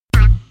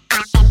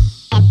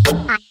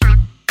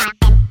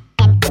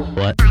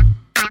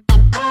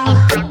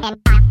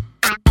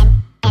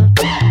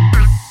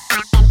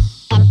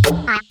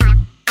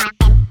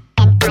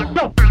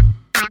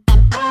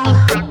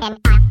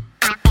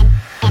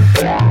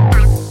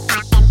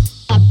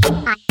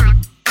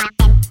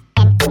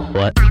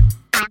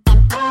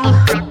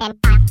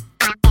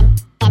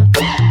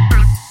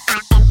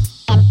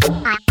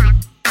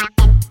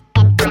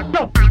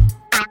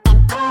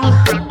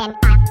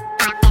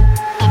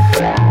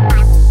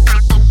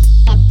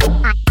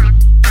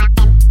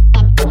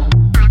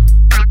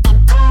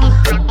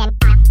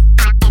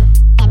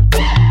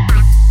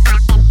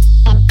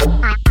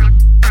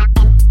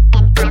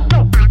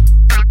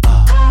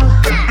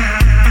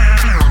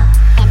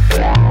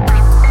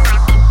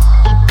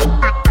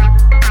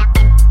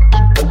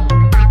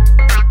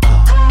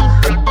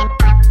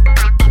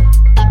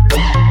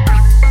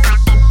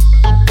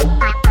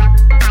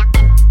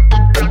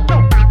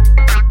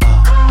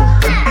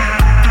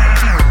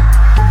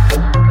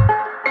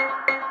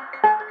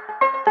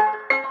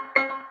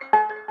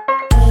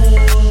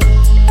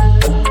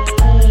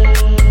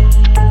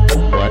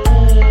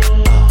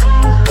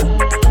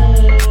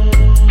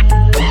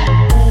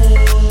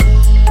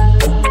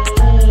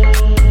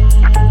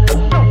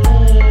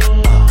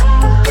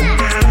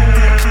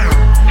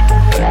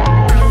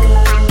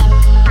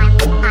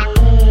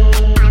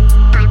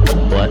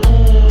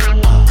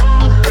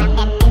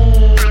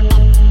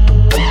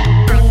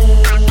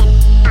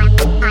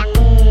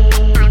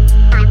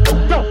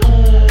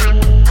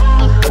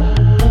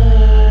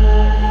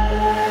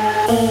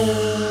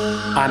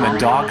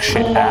dog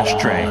shit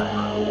ashtray.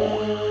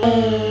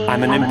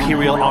 I'm an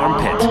imperial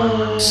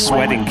armpit,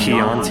 sweating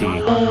Chianti.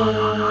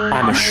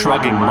 I'm a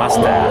shrugging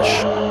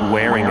mustache,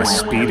 wearing a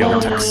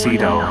Speedo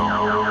tuxedo.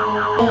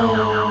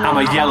 I'm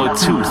a yellow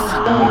tooth,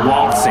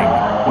 waltzing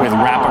with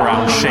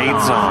wraparound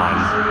shades on.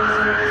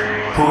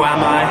 Who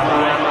am I?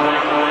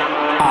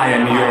 I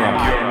am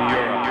Europe.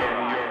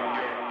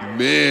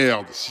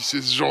 Merde, si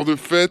c'est ce genre de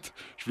fête,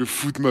 je vais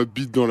foutre ma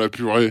bite dans la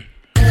purée.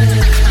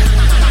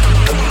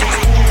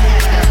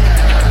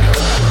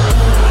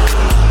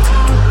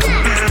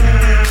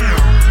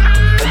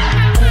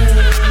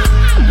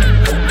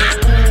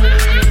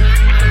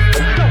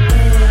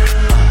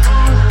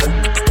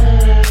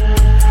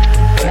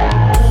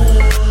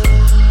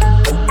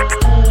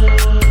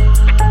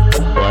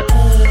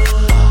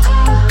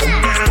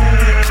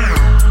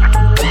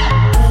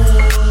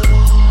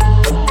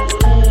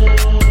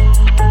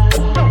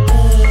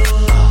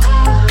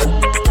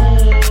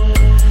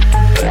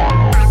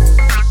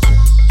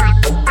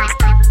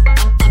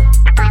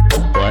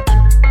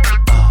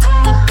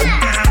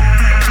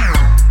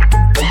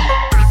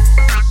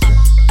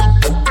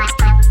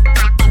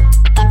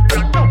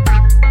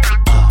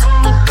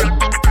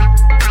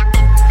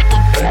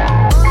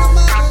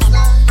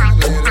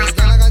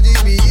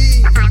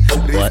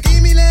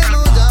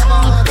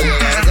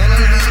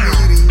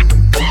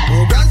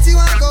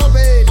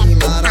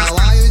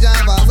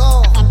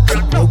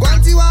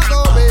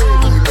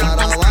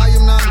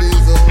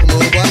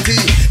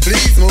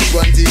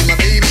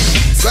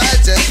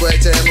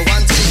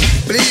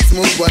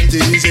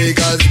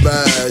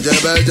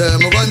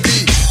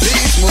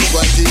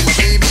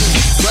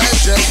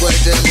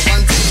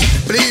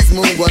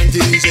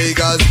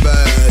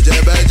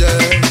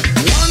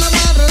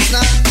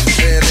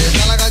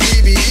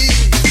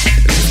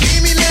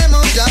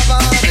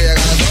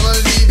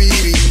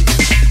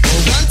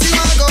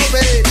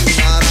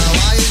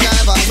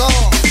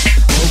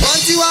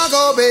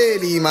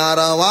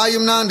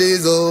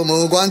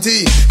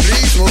 Mugwanti,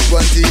 please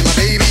Mugwanti, my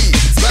baby.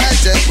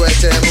 Scratch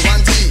it,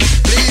 Mugwanti.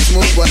 Please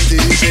Mugwanti,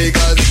 shake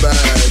us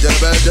bad,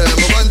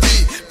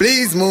 Mugwanti.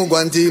 Please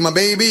Mugwanti, my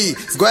baby.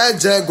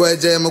 Scratch it,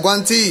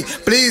 Mugwanti.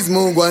 Please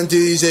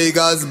Mugwanti, shake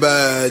us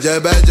bad.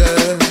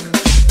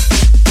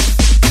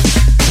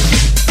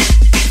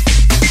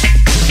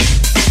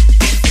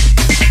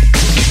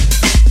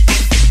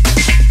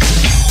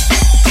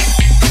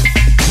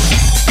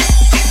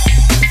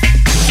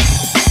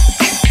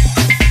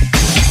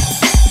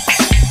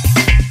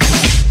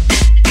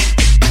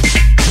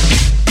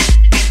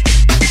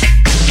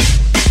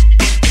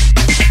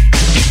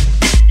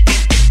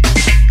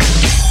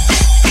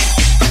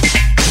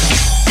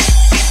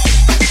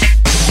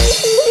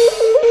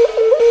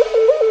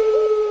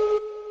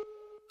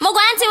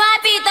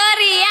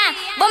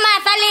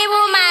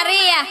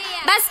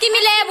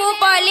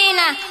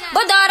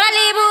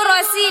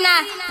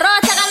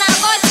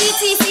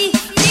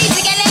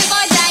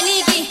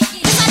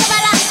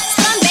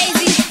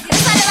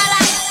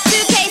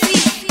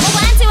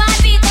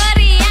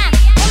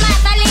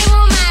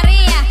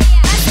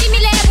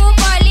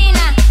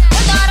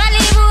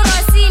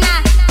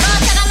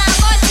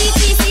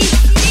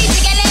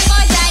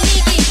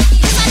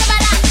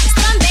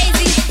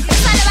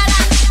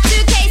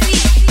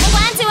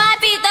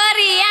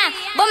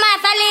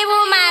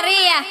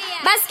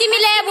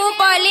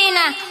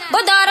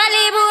 Bodora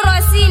libu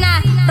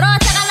Rosina,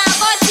 Rota Gana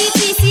Go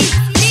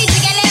TTC.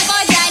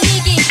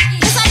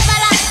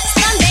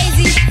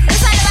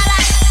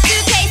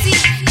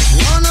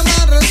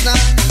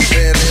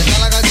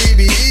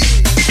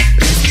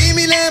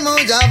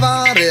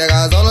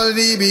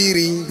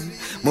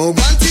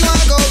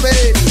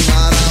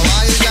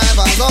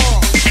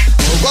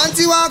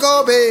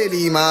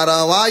 baby,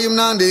 Mara, why you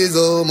not this?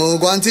 Oh,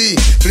 Mugwanti,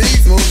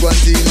 please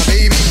Mugwanti, my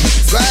baby.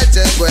 Scratch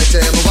it,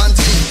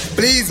 Mugwanti,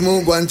 please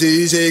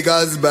Mugwanti, shake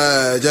us,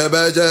 badger,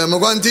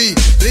 Mugwanti,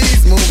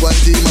 please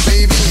Mugwanti, my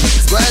baby.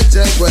 Scratch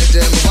it,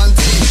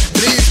 Mugwanti,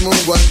 please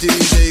Mugwanti,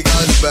 shake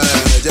us,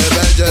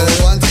 badger,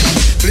 Mugwanti,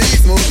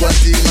 please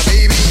Mugwanti, my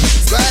baby.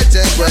 Scratch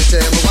it,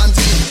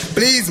 Mugwanti,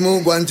 please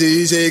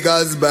Mugwanti, shake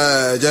us,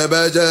 badger,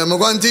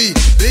 Mugwanti,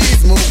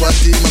 please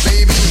Mugwanti, my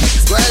baby.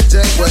 Scratch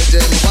it,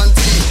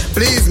 Mugwanti,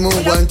 please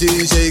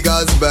Mugwanti, shake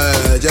us,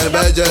 badger,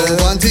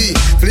 Mugwanti,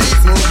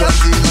 please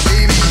Mugwanti, my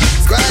baby.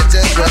 Scratch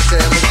it,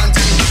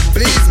 Mugwanti,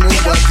 please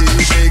Mugwanti,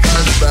 shake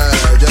us,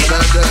 badger,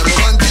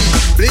 Mugwanti,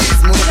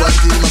 please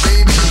Mugwanti, my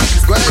baby.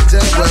 Scratch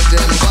it,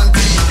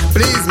 Mugwanti,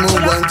 please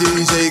Mugwanti,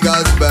 shake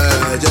us,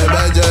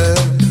 badger.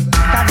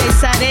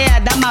 Cabeça areia,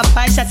 Dama,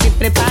 Pancha, se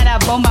prepara, a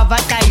bomba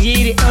vai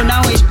cair. Eu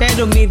não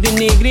espero me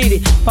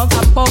denegrir. Pouco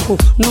a pouco,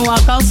 no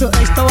alcance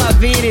estou a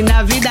vir.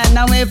 Na vida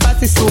não é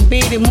fácil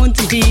subir.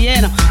 Muitos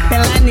vieram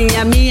pela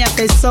minha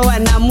pessoa.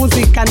 Na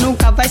música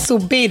nunca vai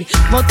subir.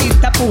 Vou te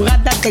dar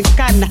porrada de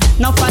cana.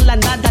 Não fala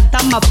nada,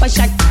 Dama,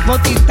 Pancha. Vou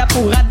te dar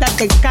porrada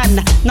de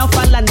cana. Não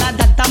fala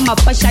nada, Dama,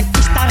 Pancha. Que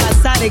está a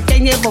arrasar.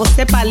 Quem é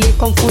você para lhe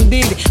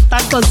confundir? Tá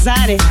a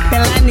gozar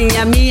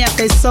pela minha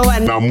pessoa.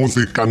 Na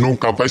música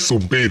nunca vai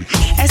subir.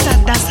 Essa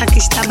dança que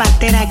está a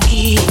bater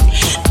aqui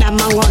na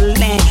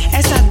Mangolé.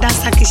 Essa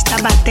dança que está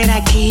a bater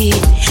aqui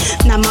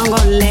na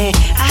Mangolé.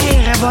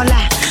 Ai,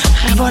 rebola,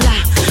 rebola,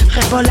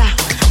 rebola,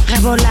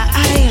 rebola.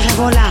 Ai,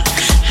 rebola,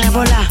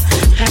 rebola,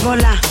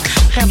 rebola,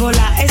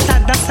 rebola. Essa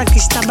dança que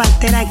está a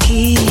bater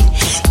aqui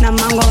na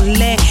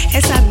Mangolé.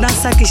 Essa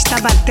dança que está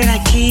a bater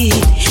aqui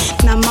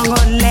na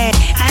Mangolé.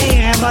 Ai,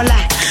 rebola,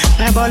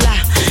 rebola,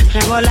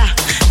 rebola,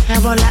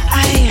 rebola.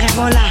 Ai,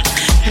 rebola,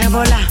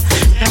 rebola,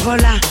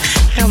 rebola.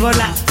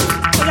 Rebola,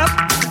 pull up,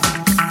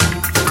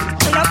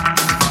 pull up,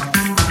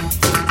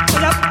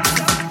 pull up,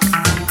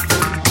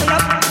 pull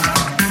up,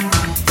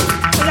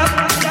 pull up,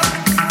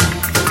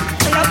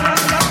 pull up,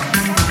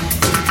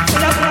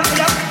 pull up,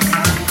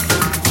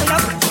 pull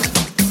up.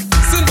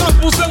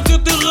 50% que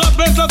te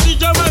rebenta,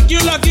 DJ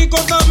Mankila aqui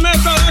conta a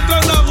meta. Entra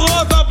na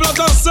roda pra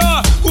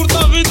dançar, curta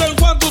a vida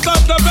enquanto tá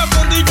de pé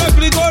com DJ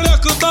Gregor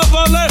que tá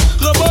valendo.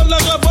 Rebola,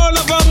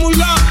 rebola, vamos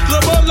lá.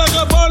 Rebola,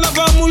 rebola,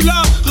 vamos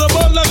lá.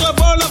 Rebola,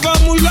 rebola,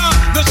 vamos lá.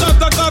 Deixa a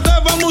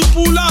cadeia, vamos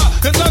pular.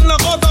 Entra na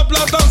roda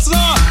pra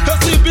dançar.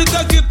 Esse beat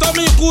aqui tá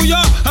me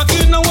cuia.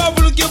 Aqui não há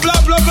bloque, blá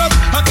blá blá.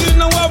 Aqui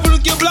não há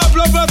bloque, blá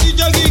blá blá.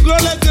 DJ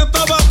Gregor é que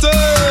tá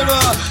batendo,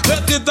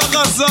 é que tá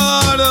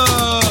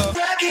arrasando.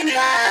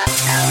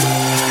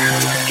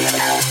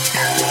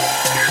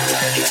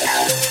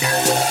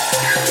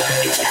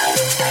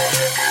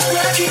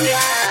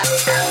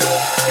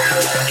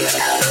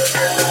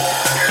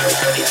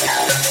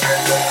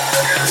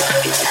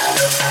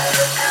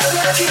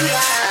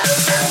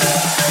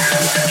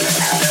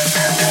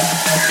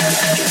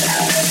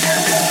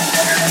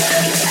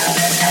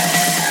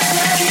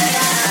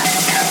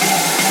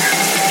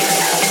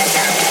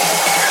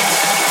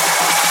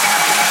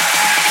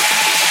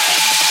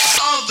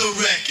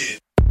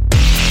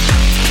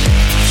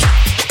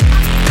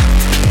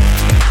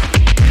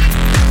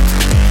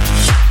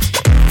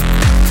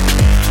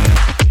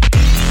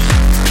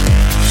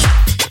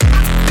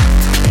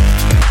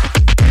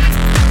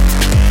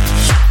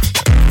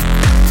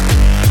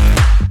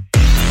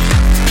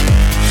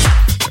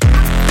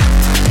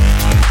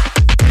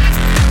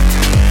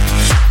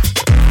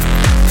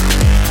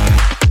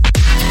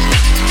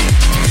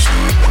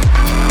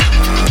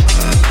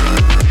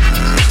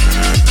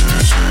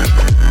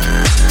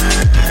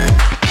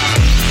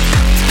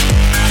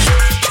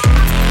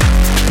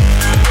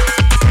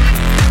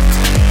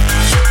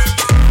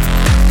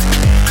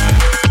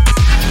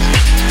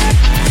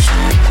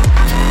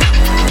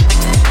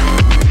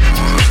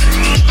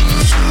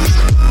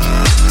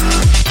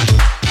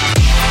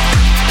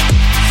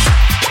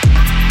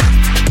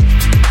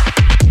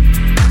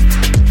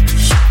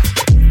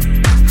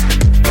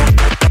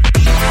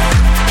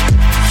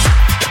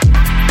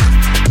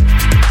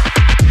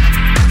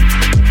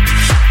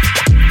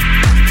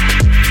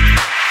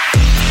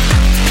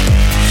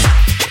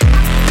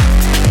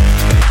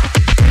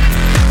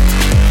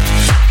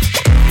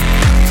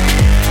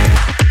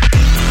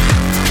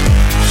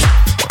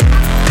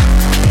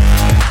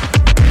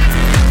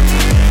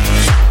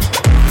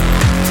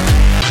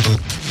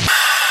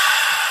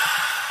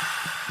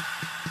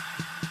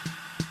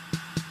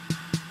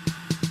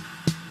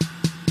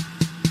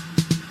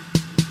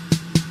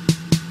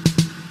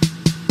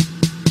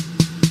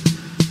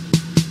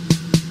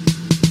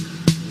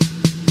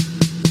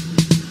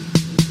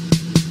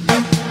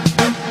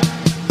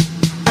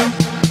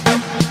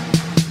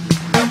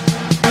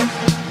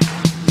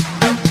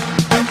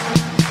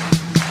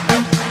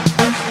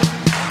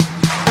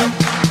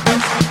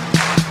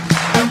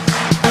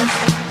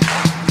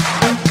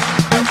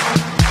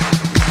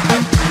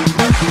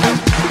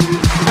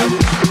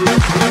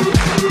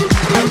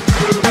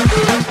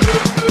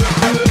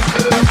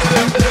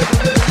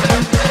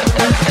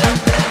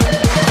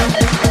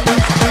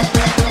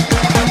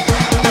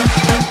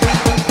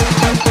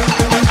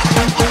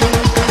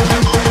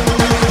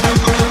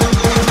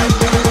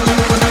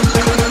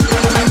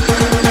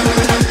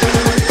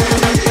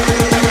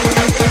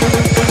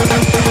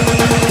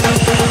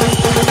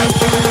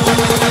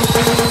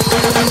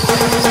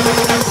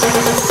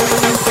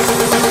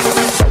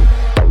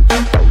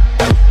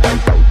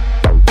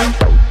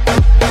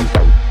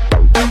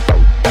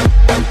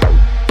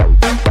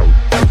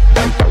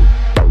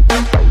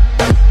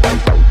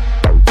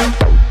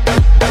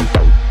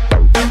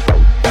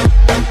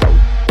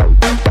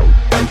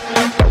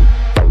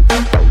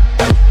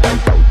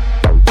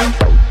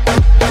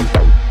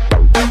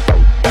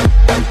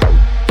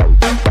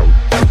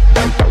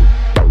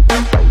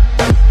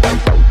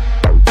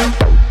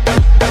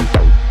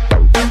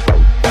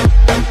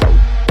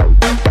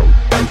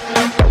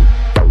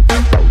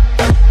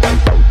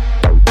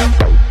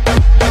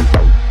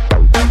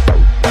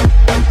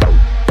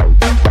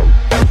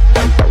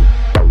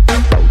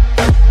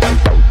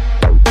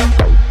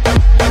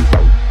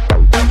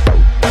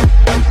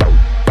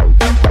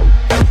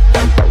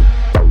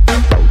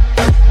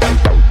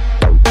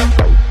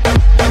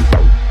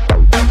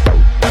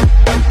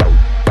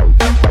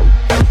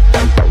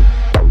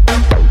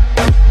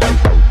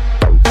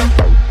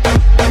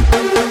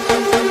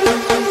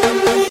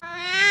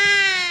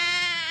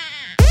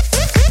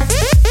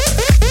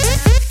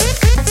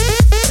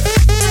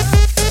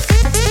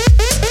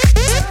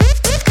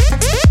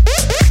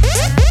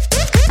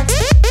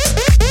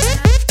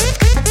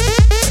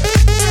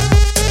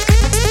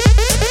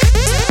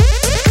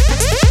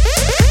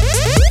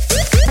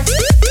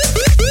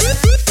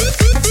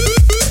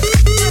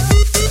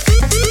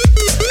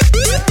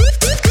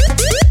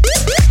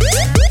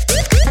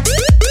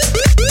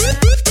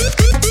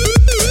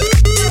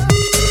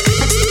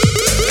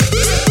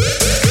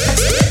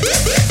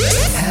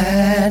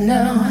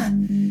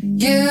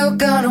 You're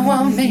gonna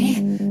want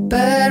me,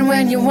 but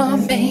when you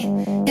want me,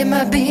 it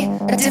might be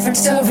a different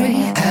story.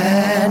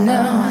 I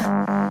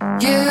know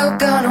you're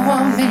gonna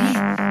want me,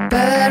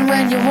 but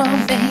when you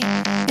want me,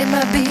 it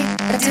might be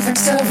a different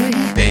story.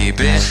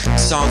 Baby,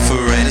 song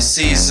for any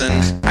season.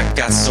 I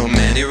got so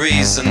many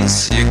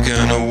reasons. You're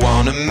gonna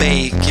wanna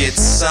make it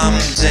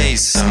someday.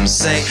 Some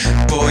say,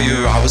 boy,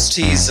 you're always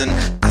teasing.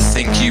 I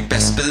think you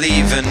best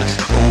believe in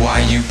why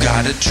you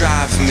gotta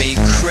drive me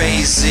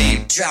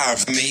crazy.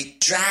 Drive me,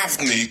 drive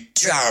me,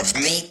 drive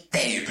me,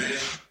 baby.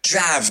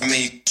 Drive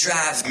me,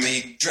 drive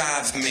me,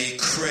 drive me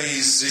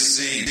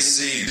crazy.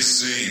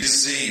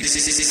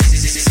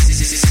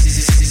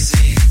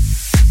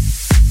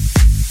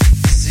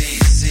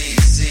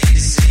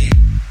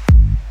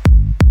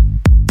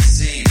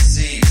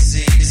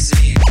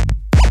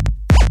 We'll be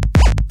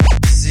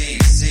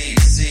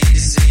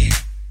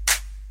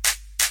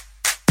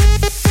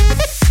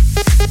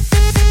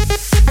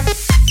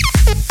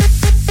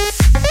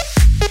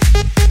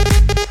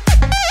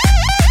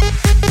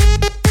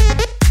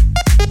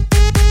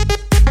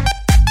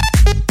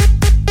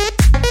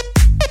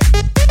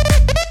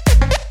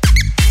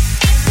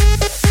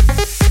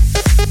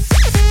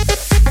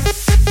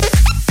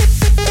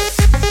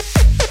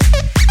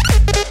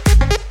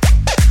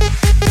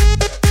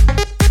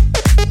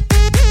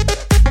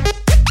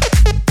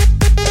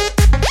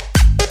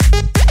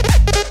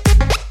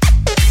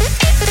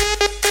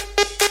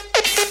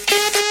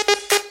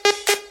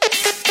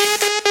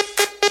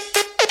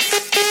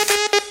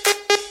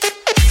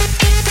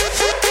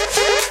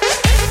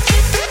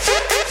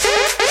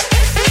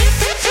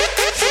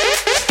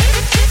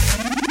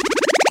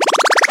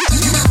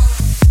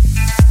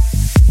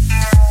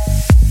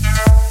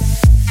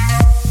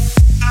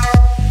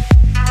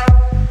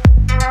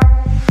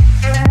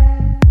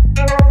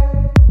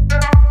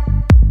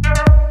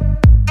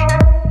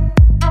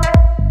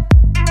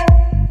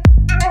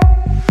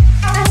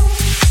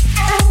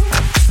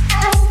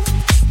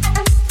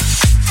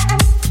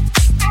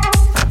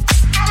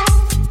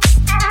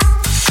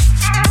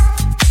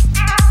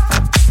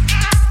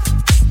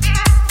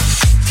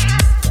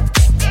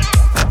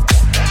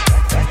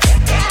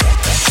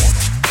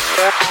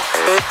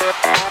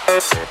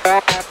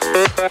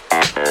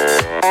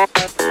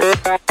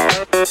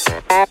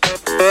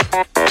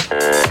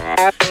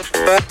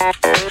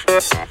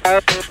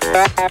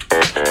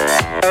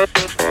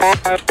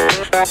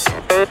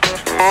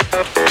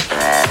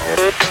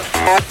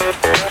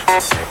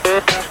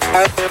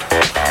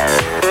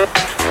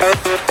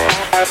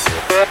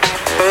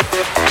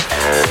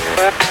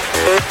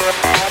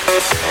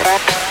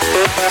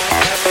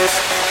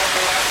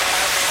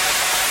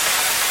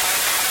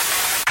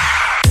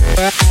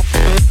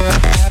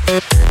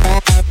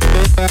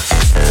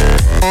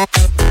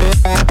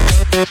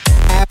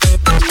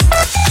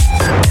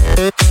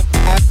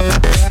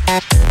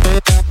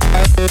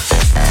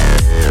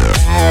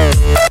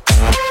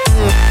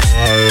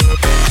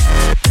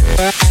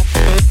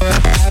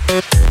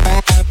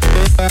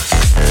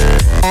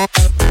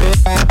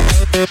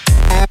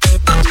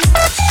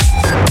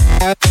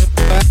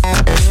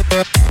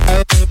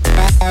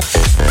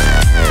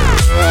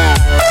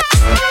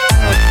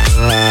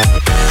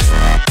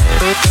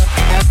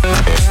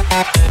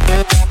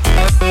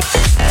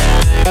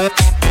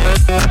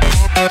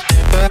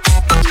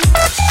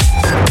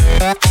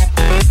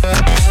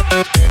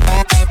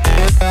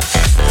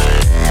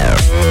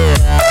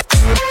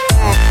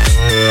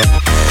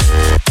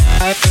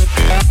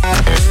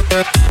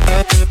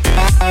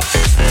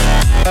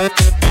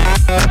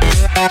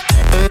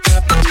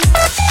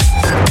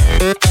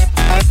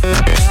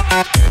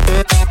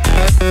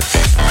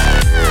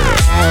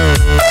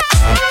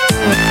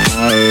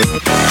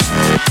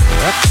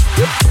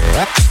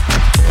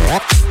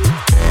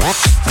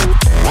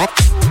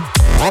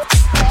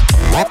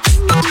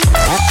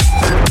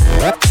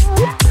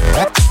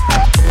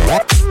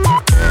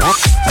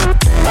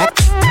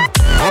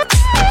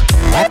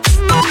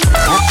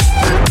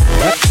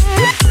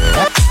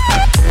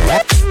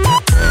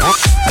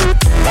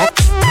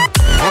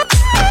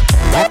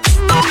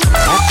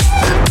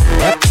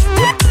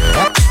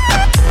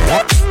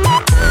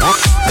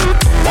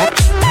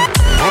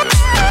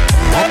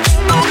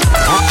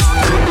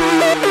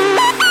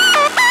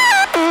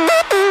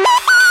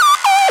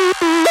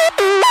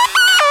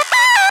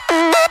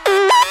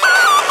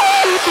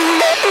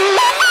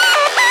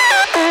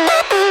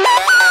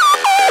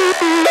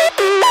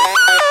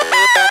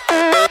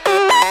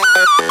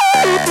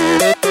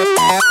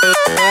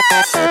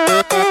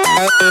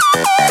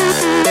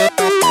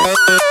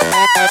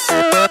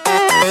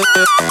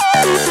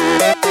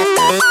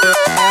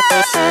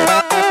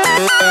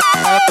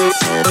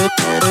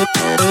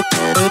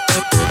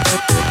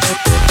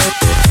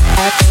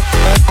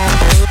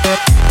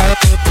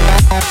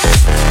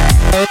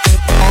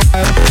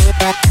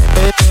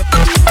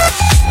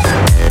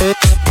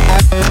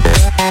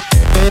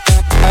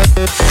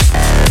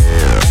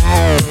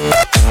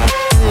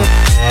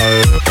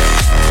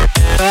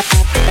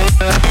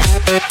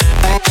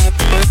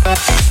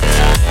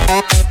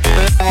right back.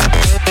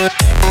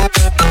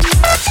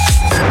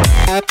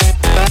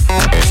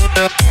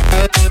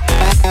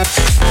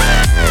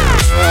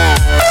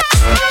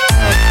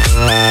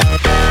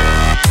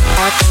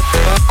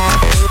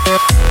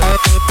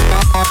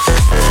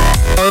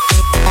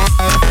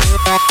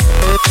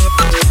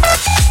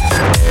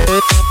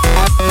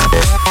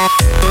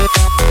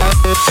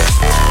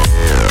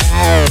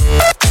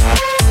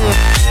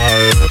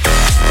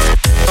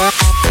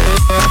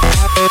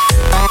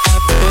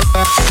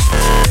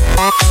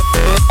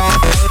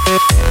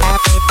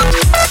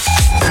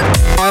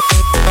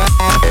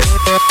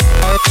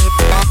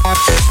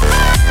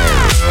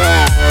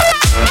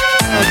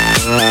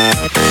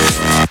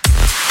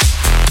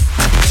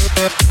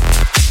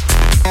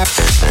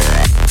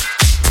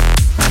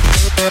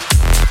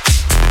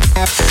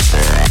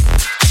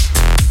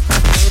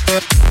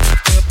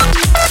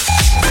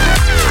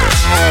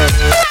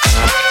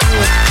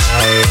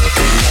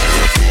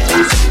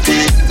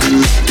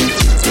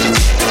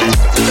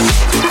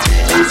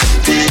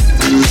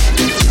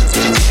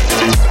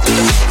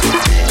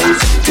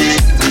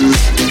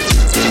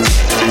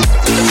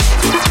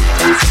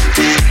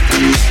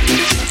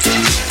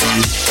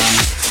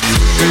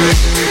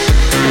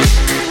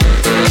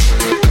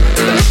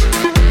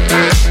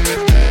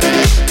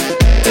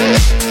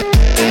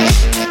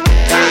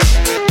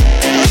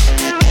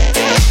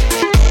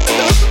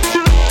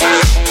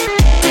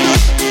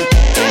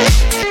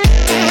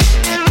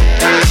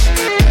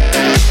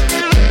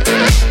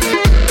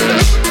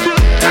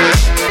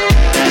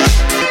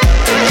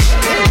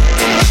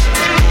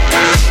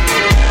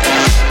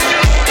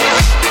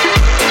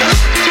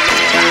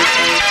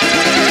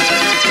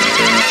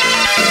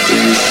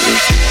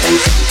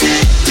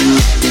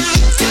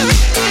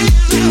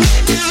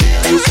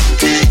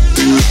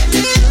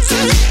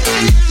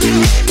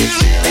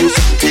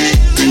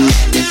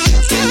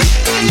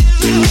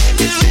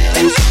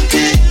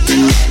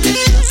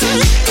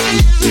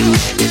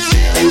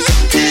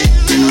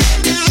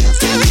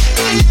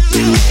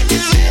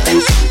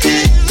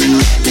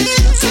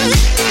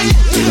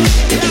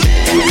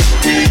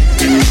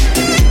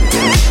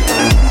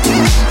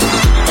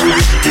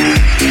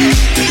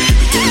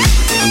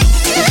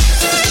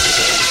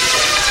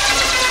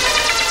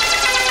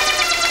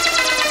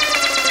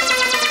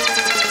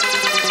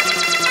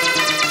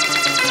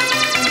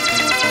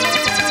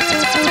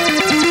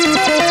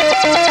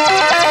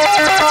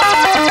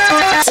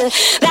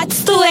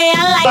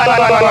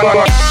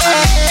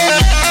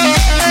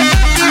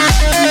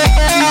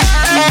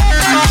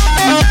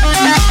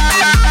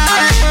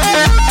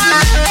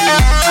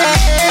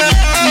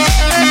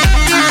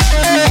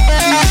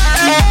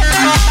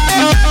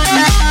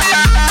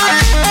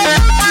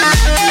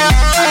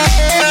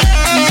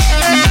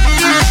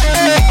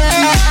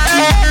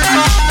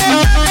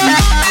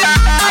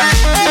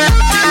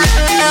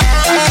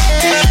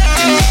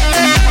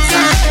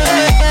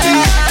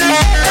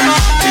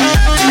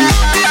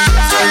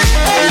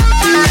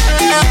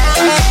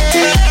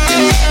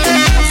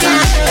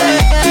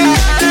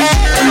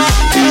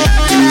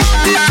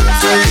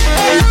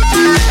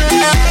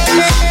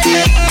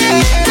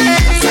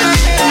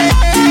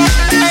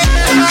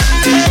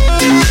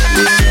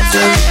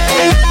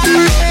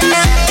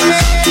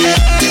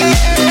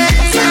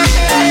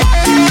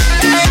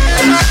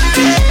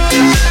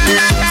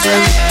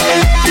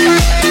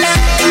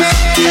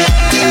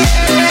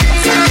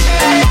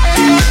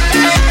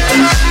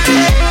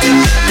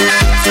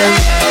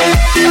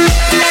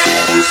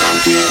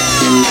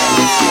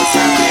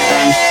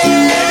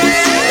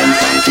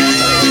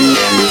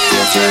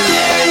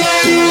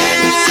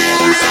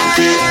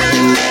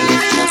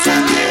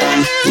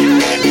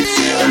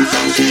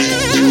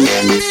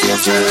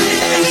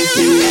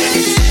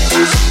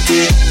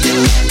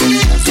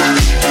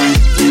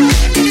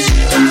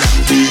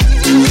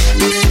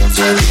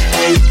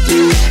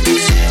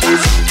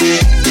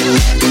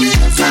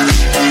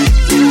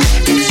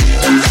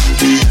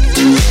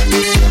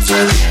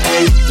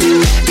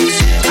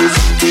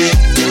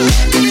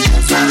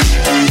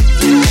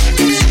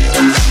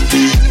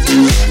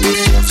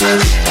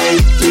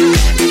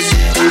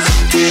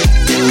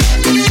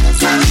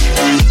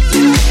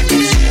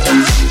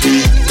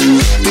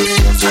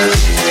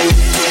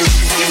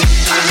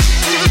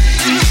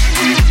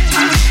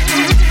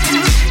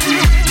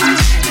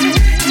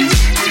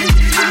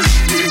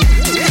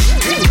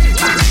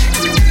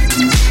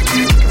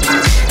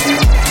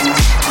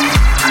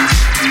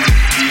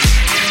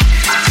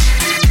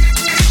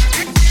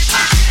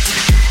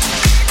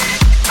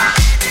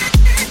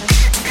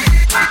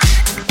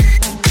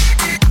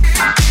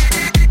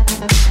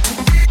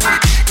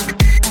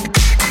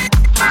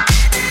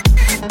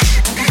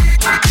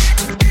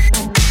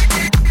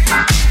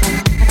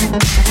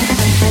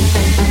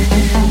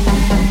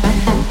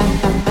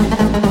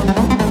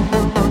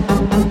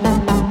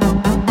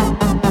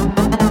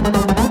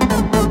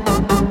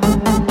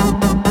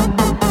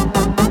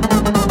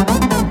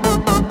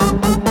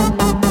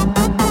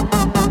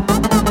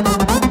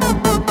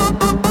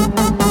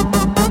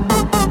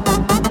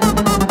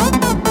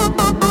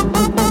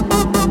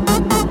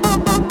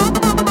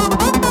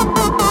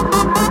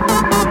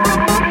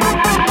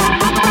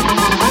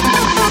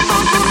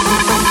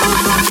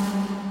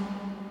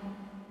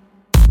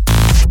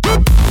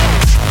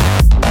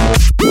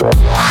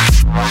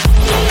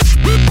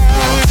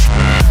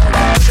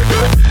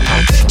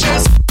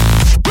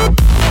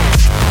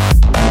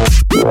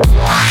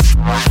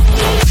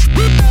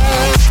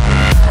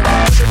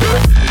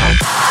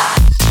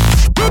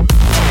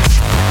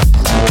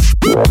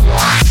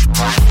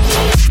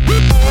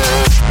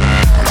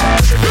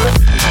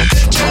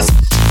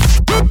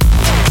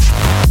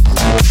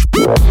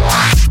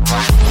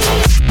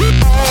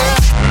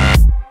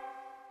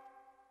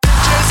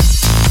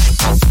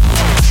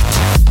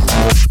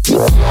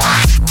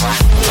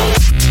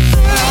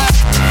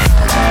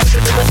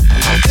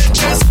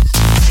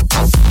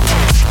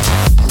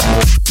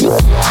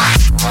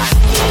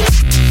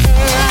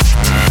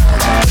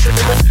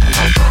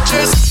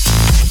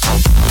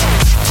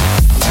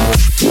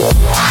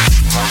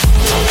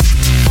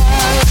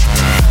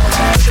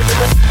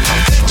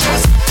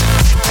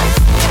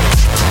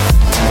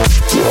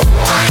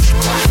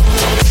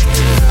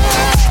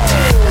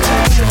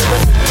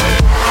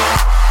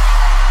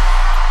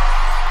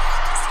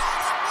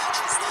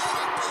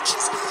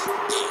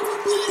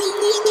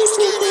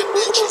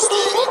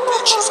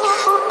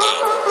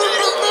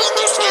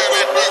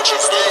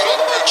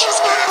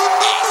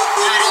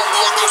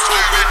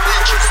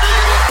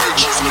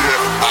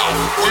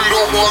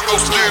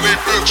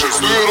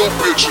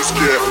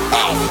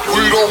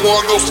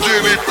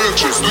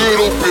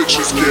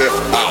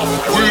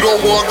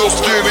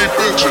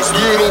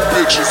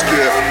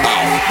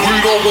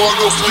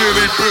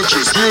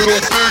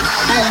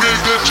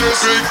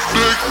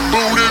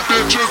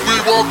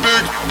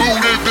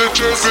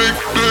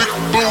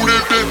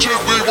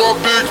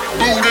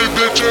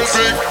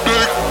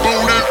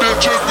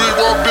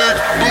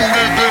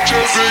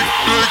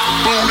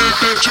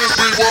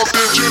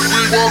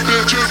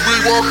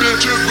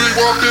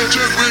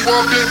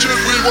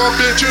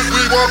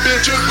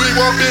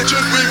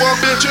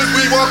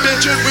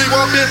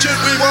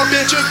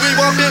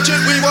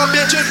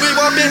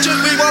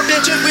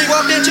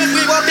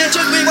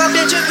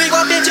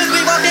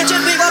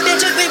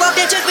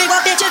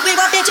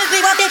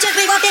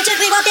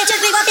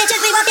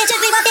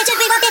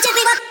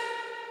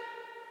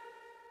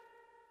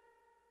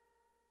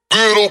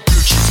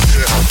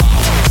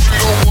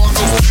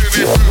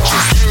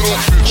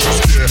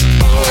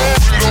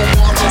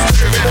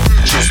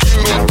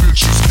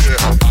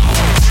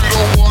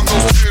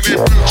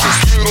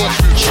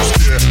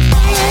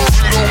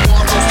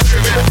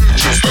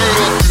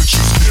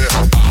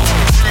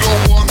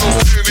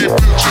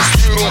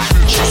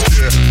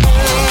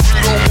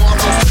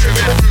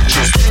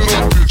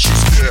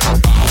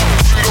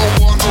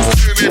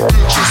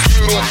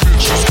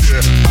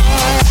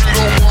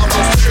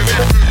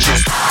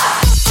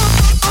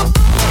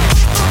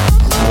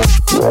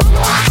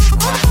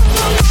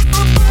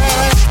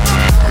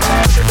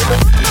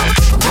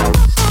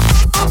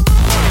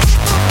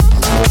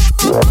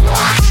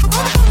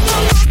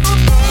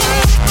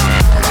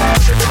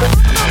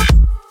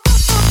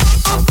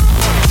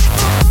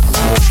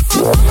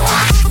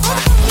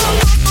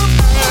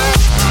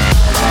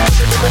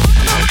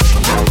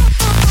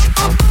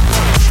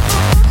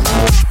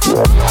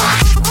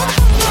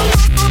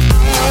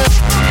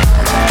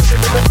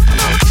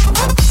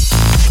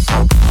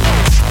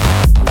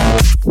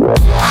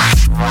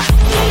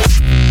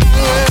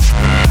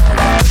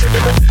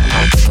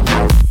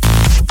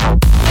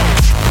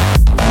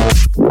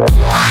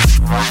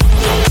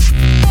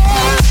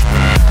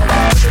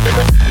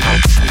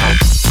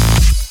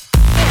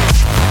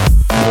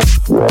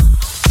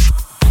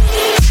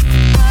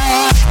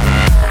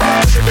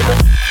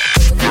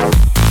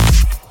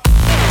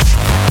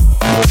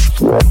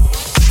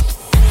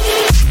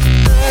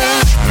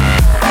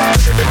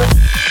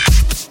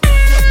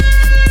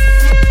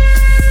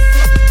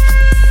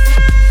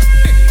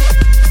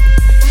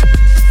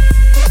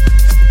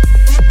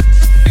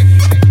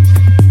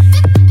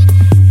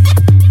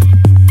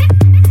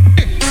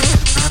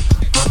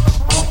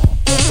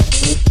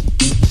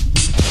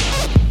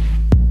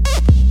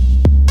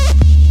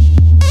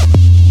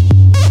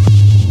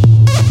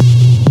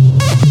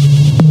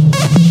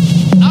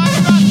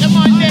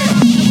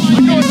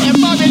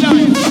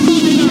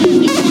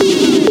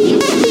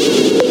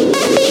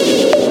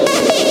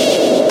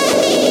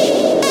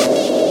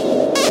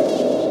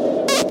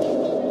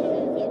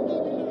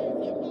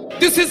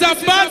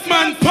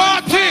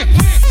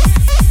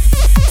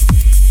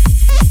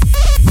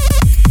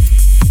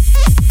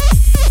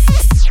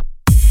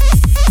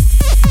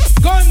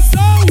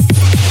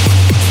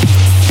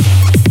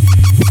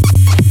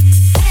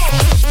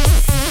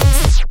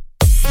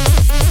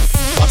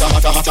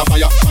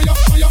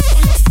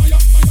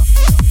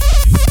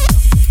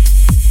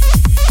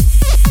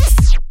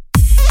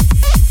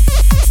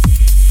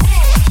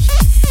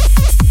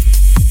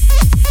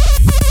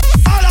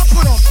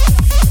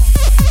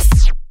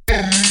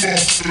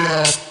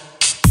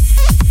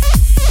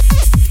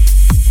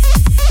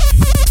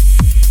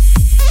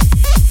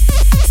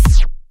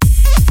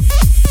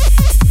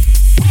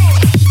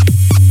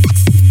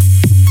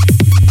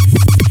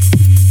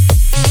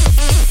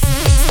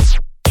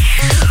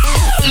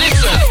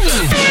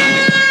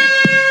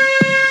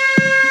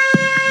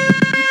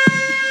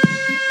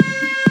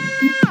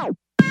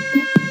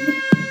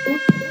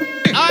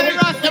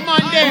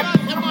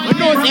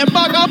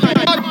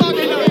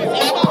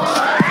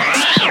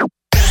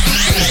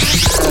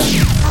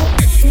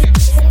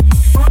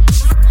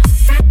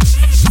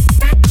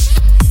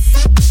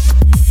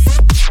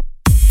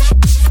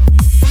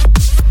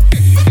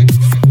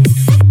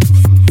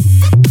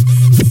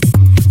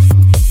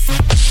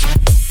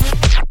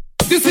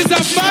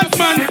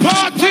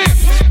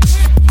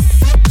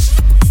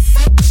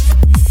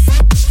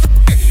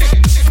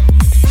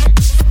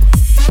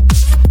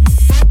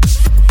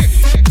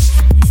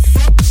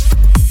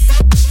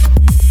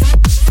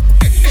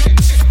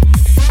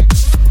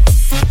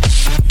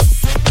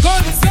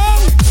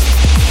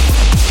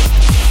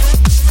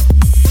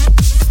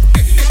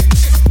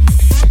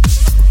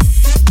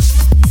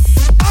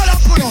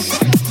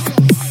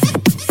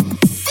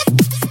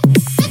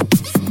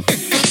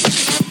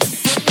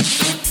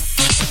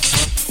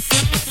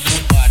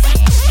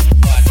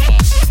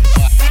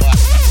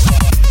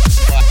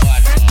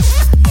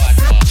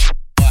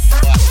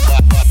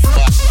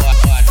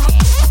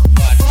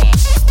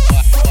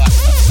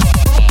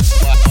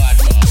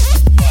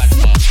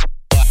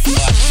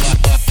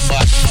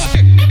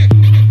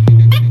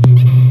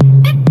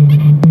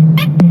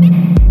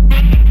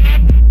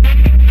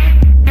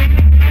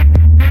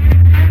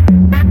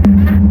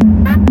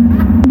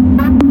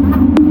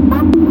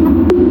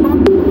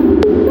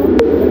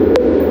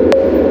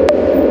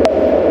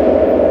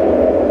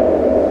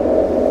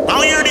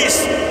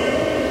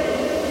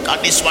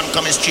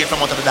 coming straight from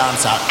out of the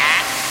dance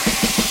hall.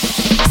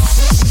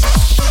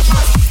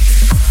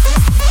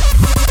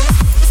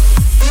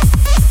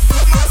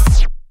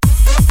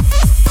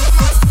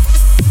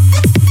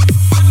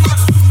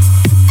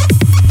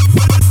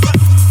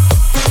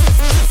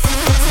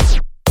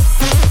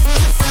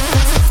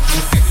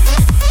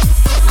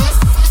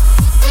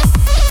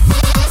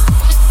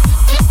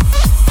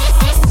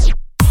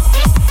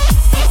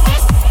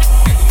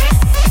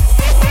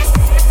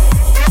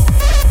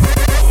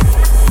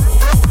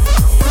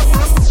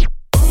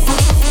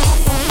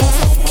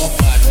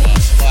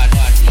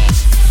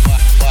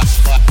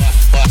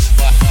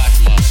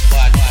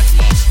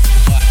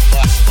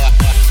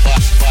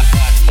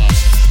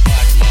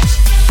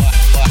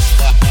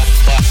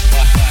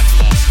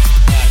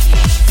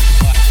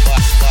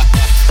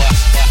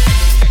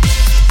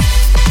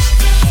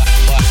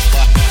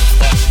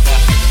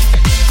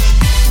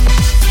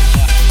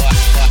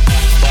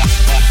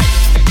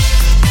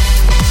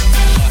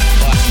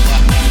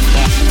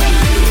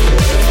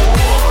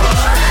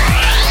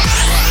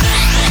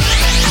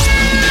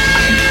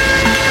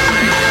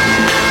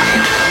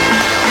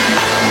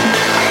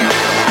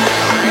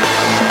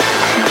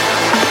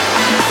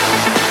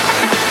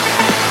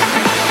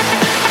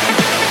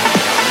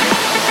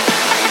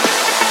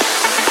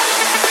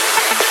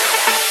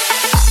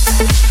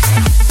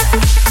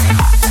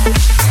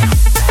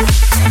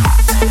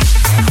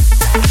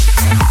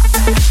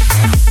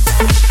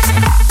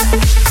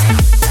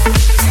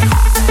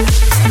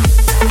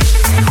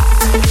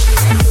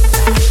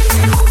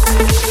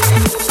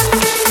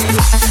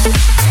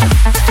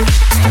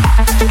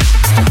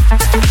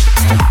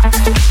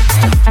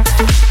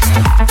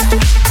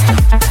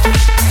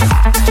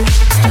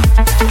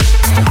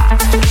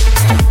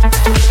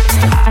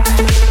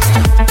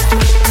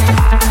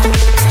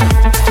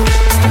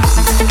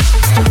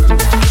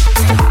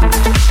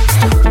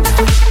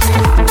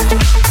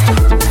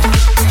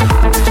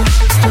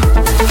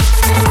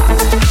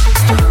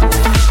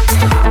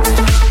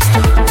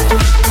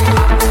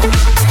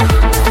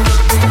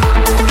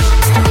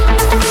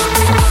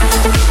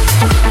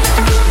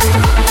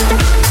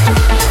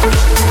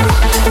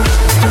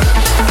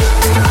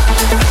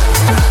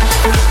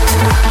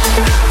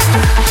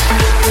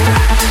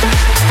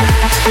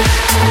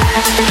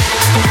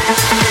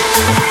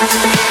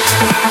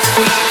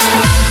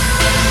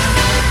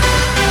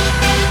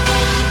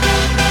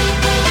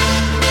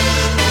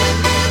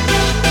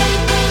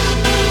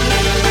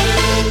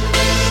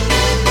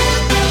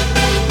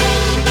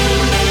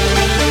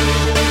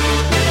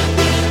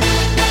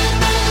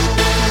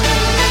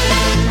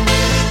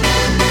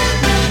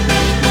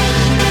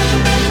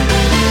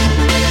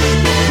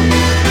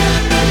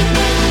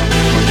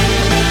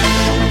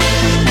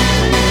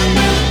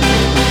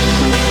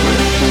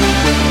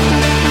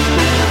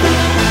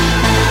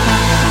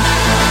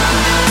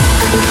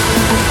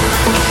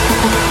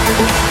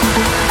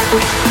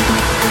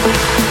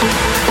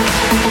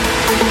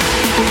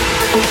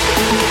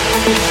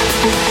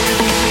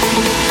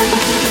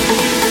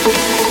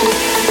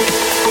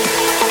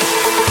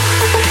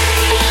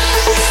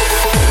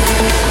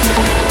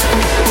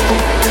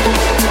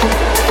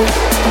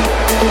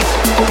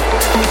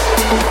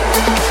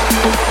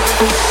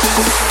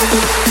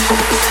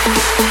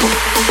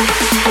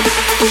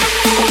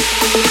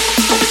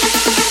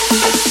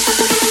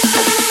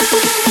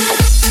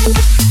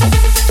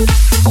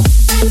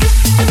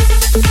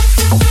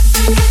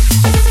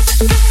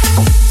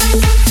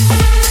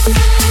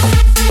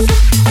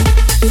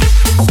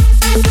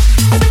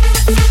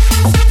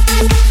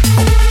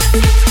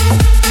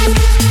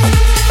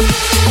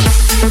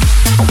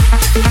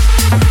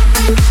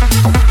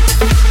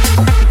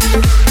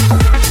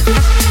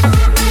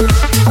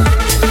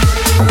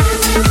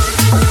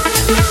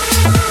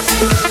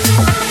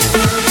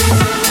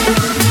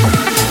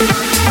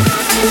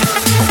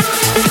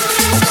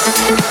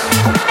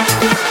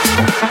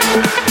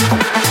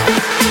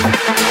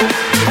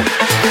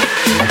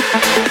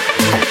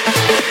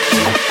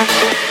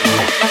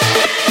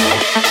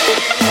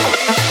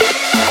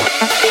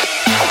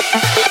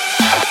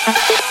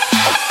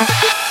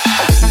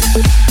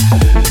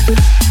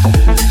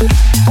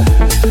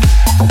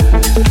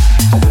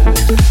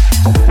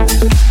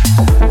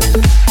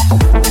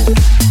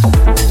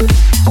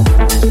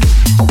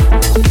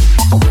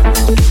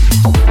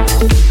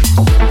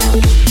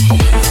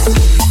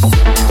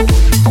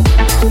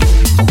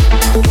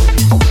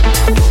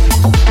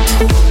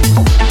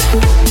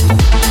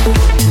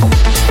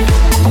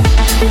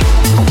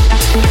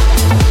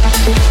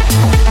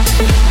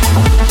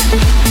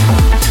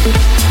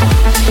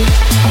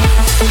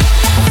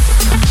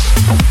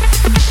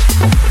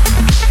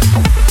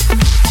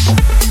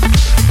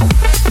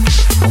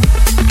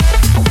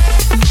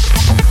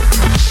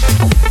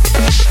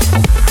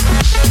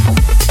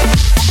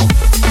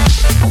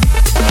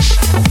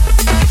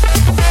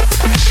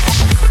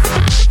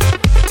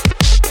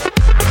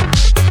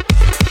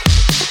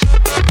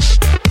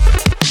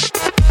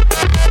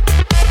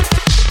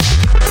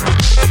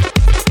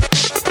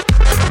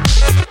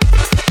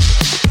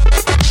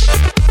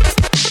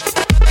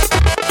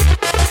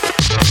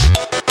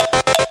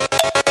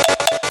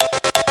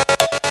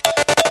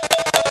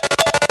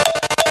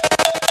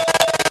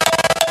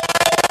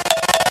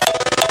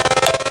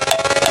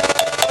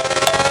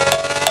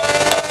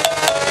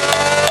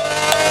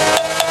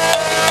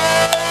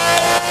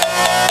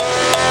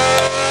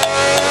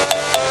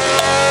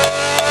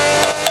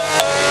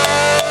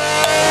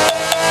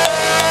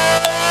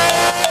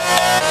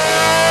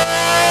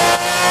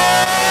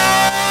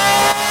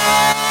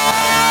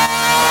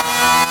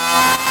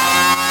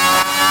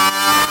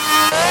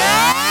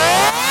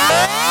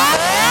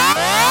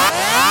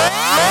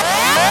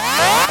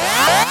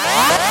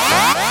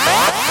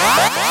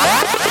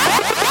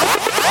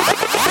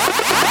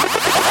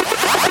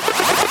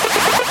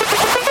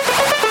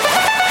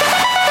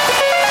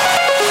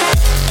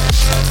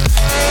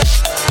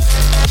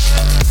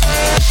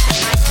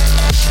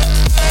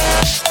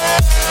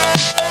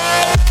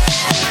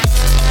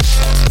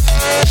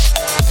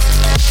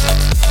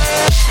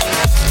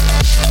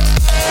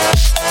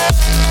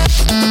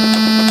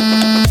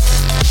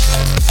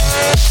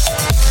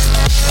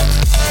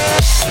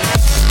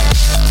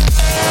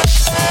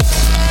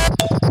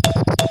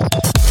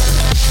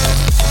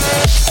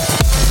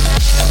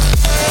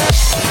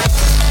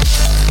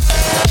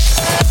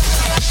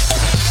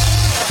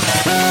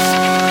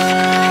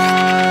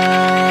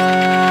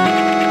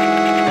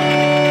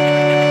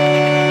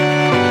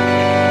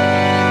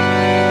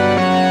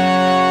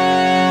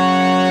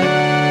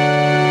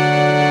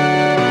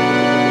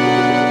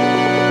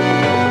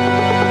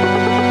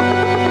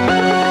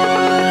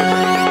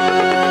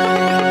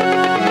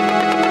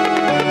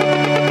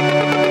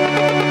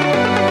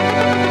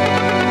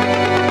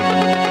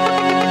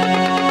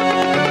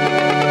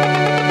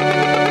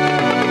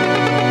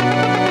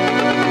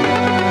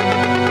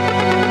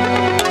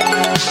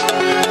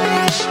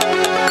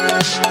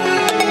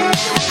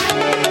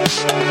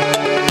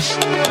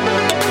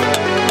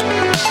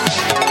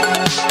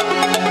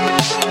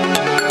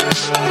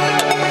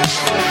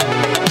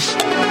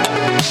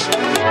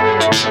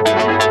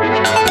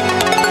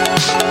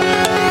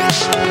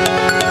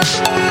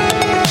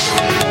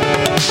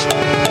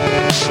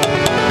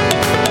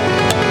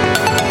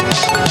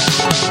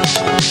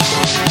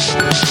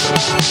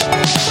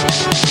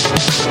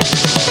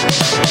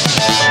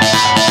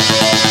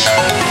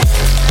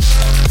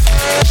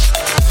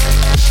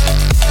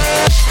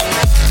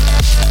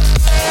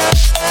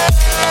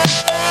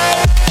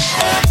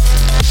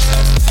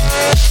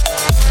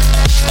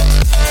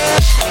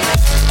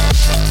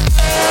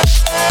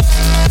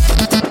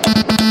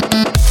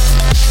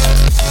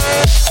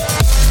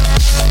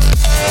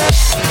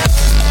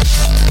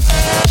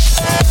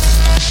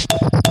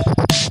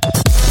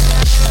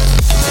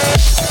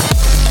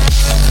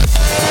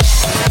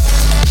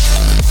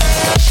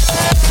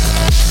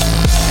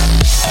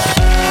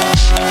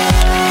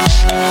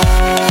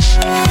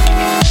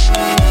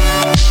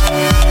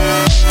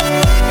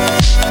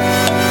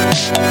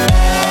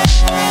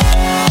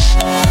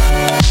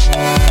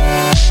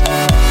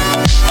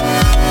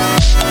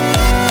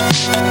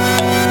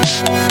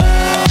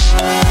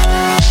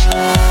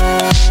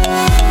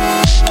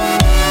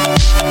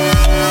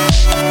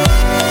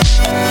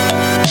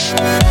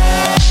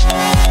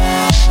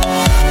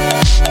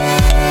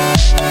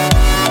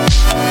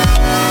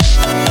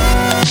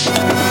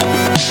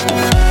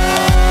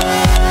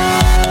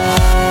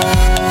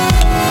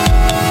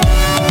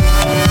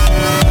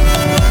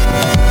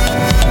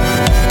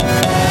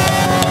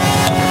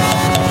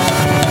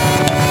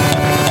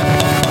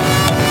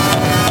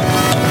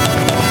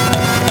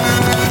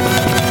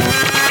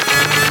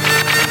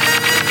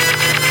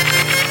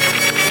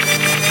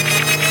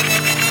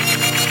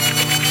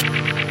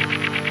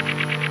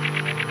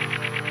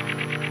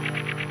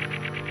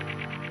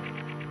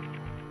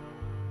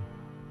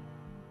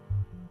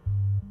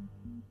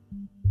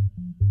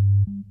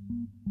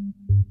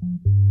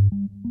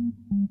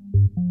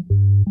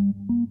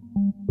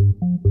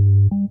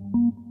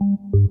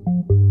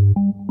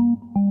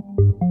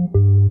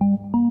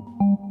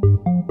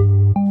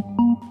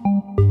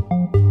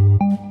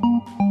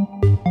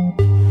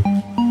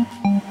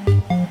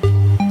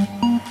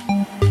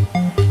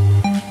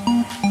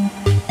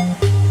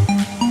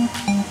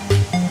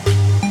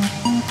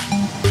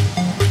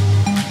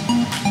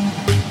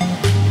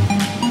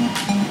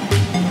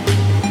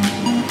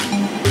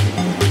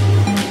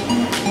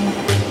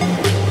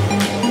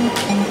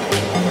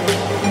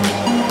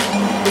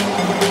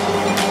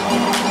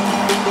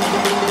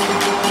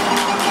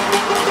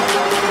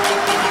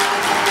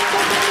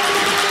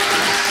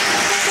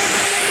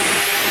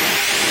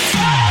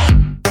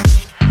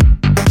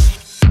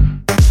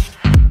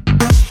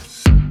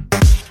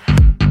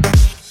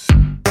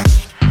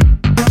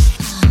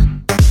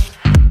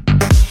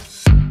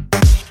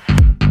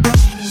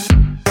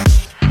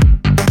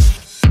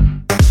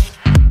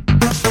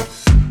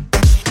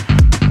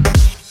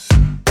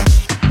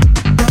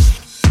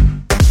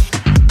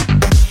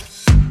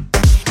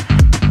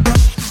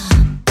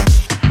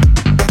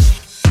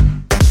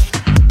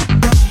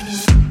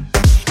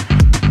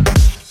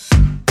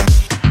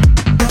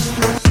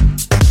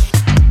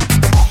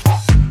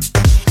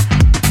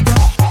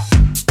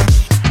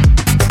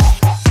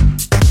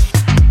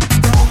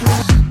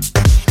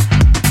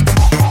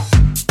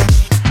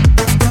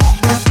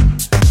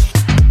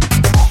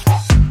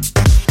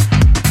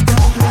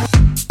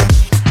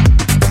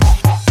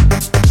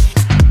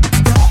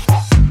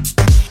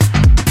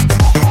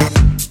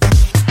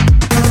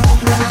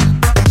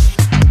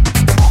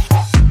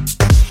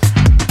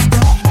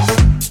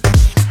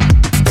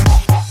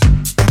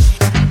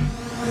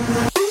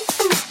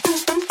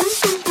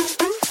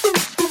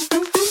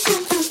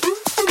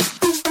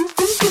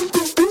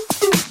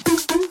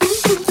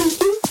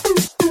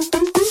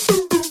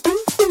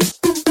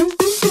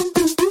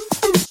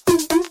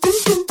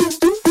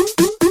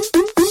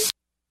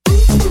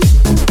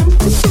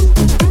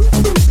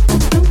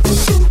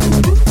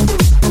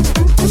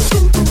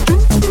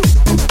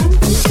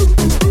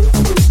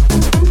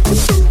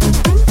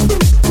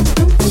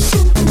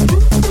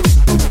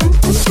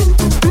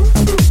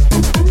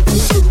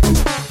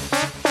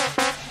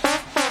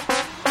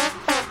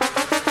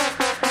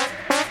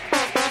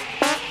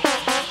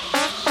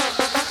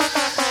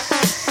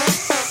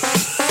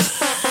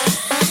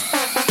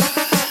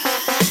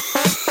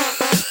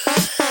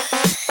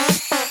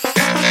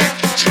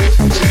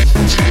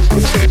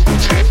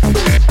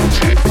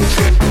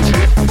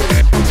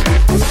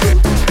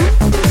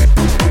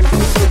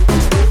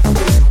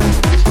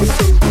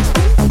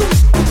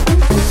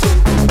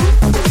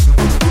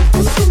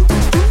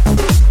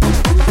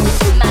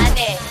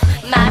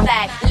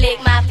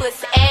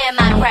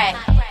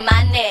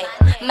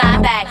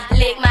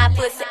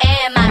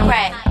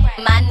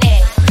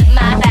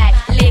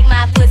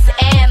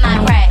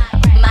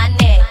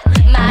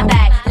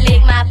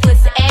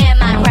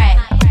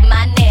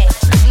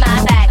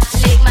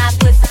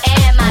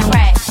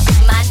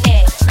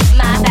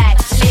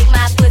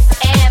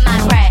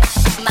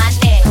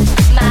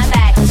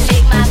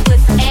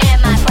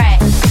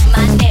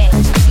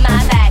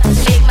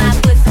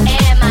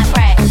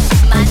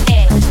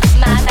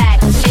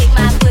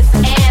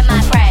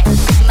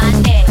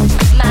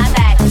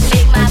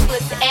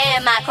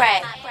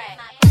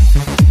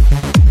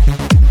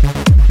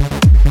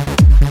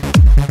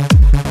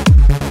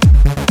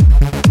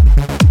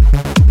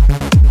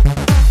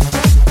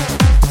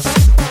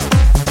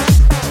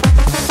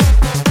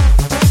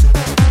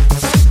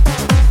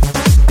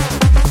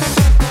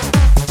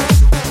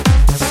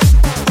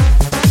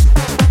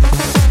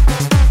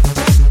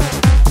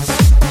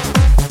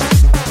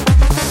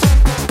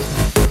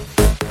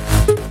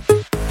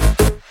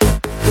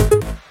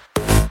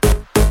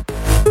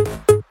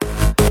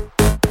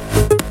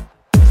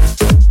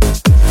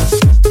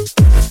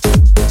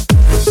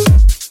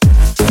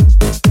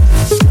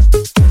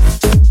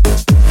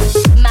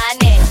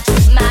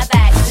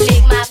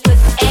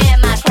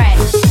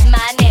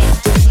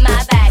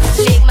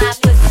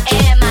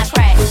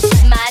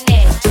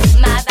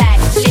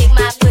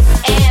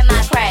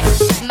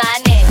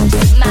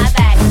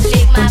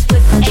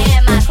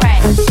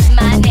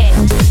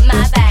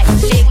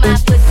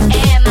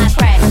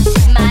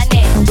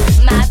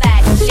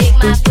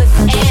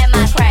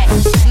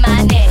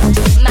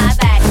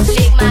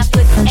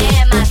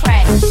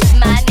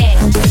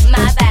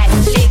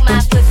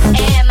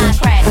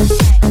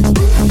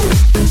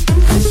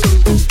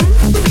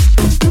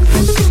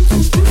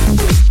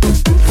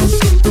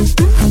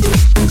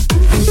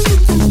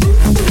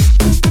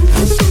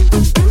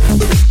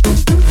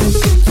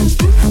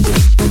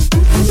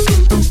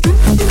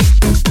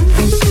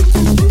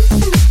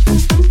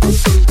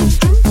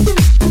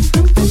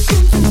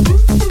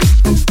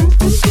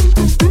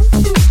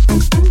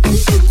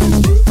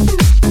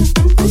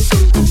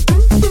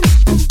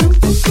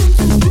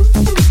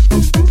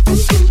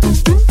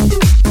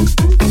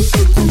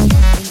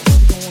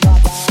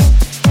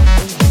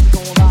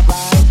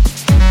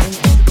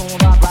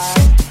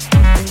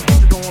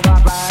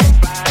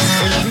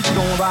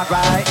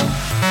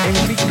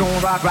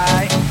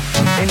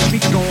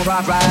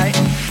 rock right.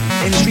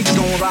 In the streets it's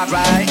gon' rock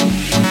right.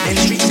 In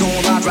the streets it's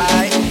gon' rock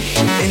right.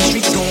 In the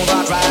streets it's gon'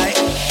 rock right.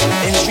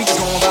 In the streets it's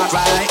gon' rock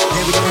right.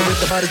 Here we go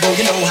with the party,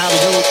 you know how we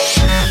do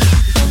it.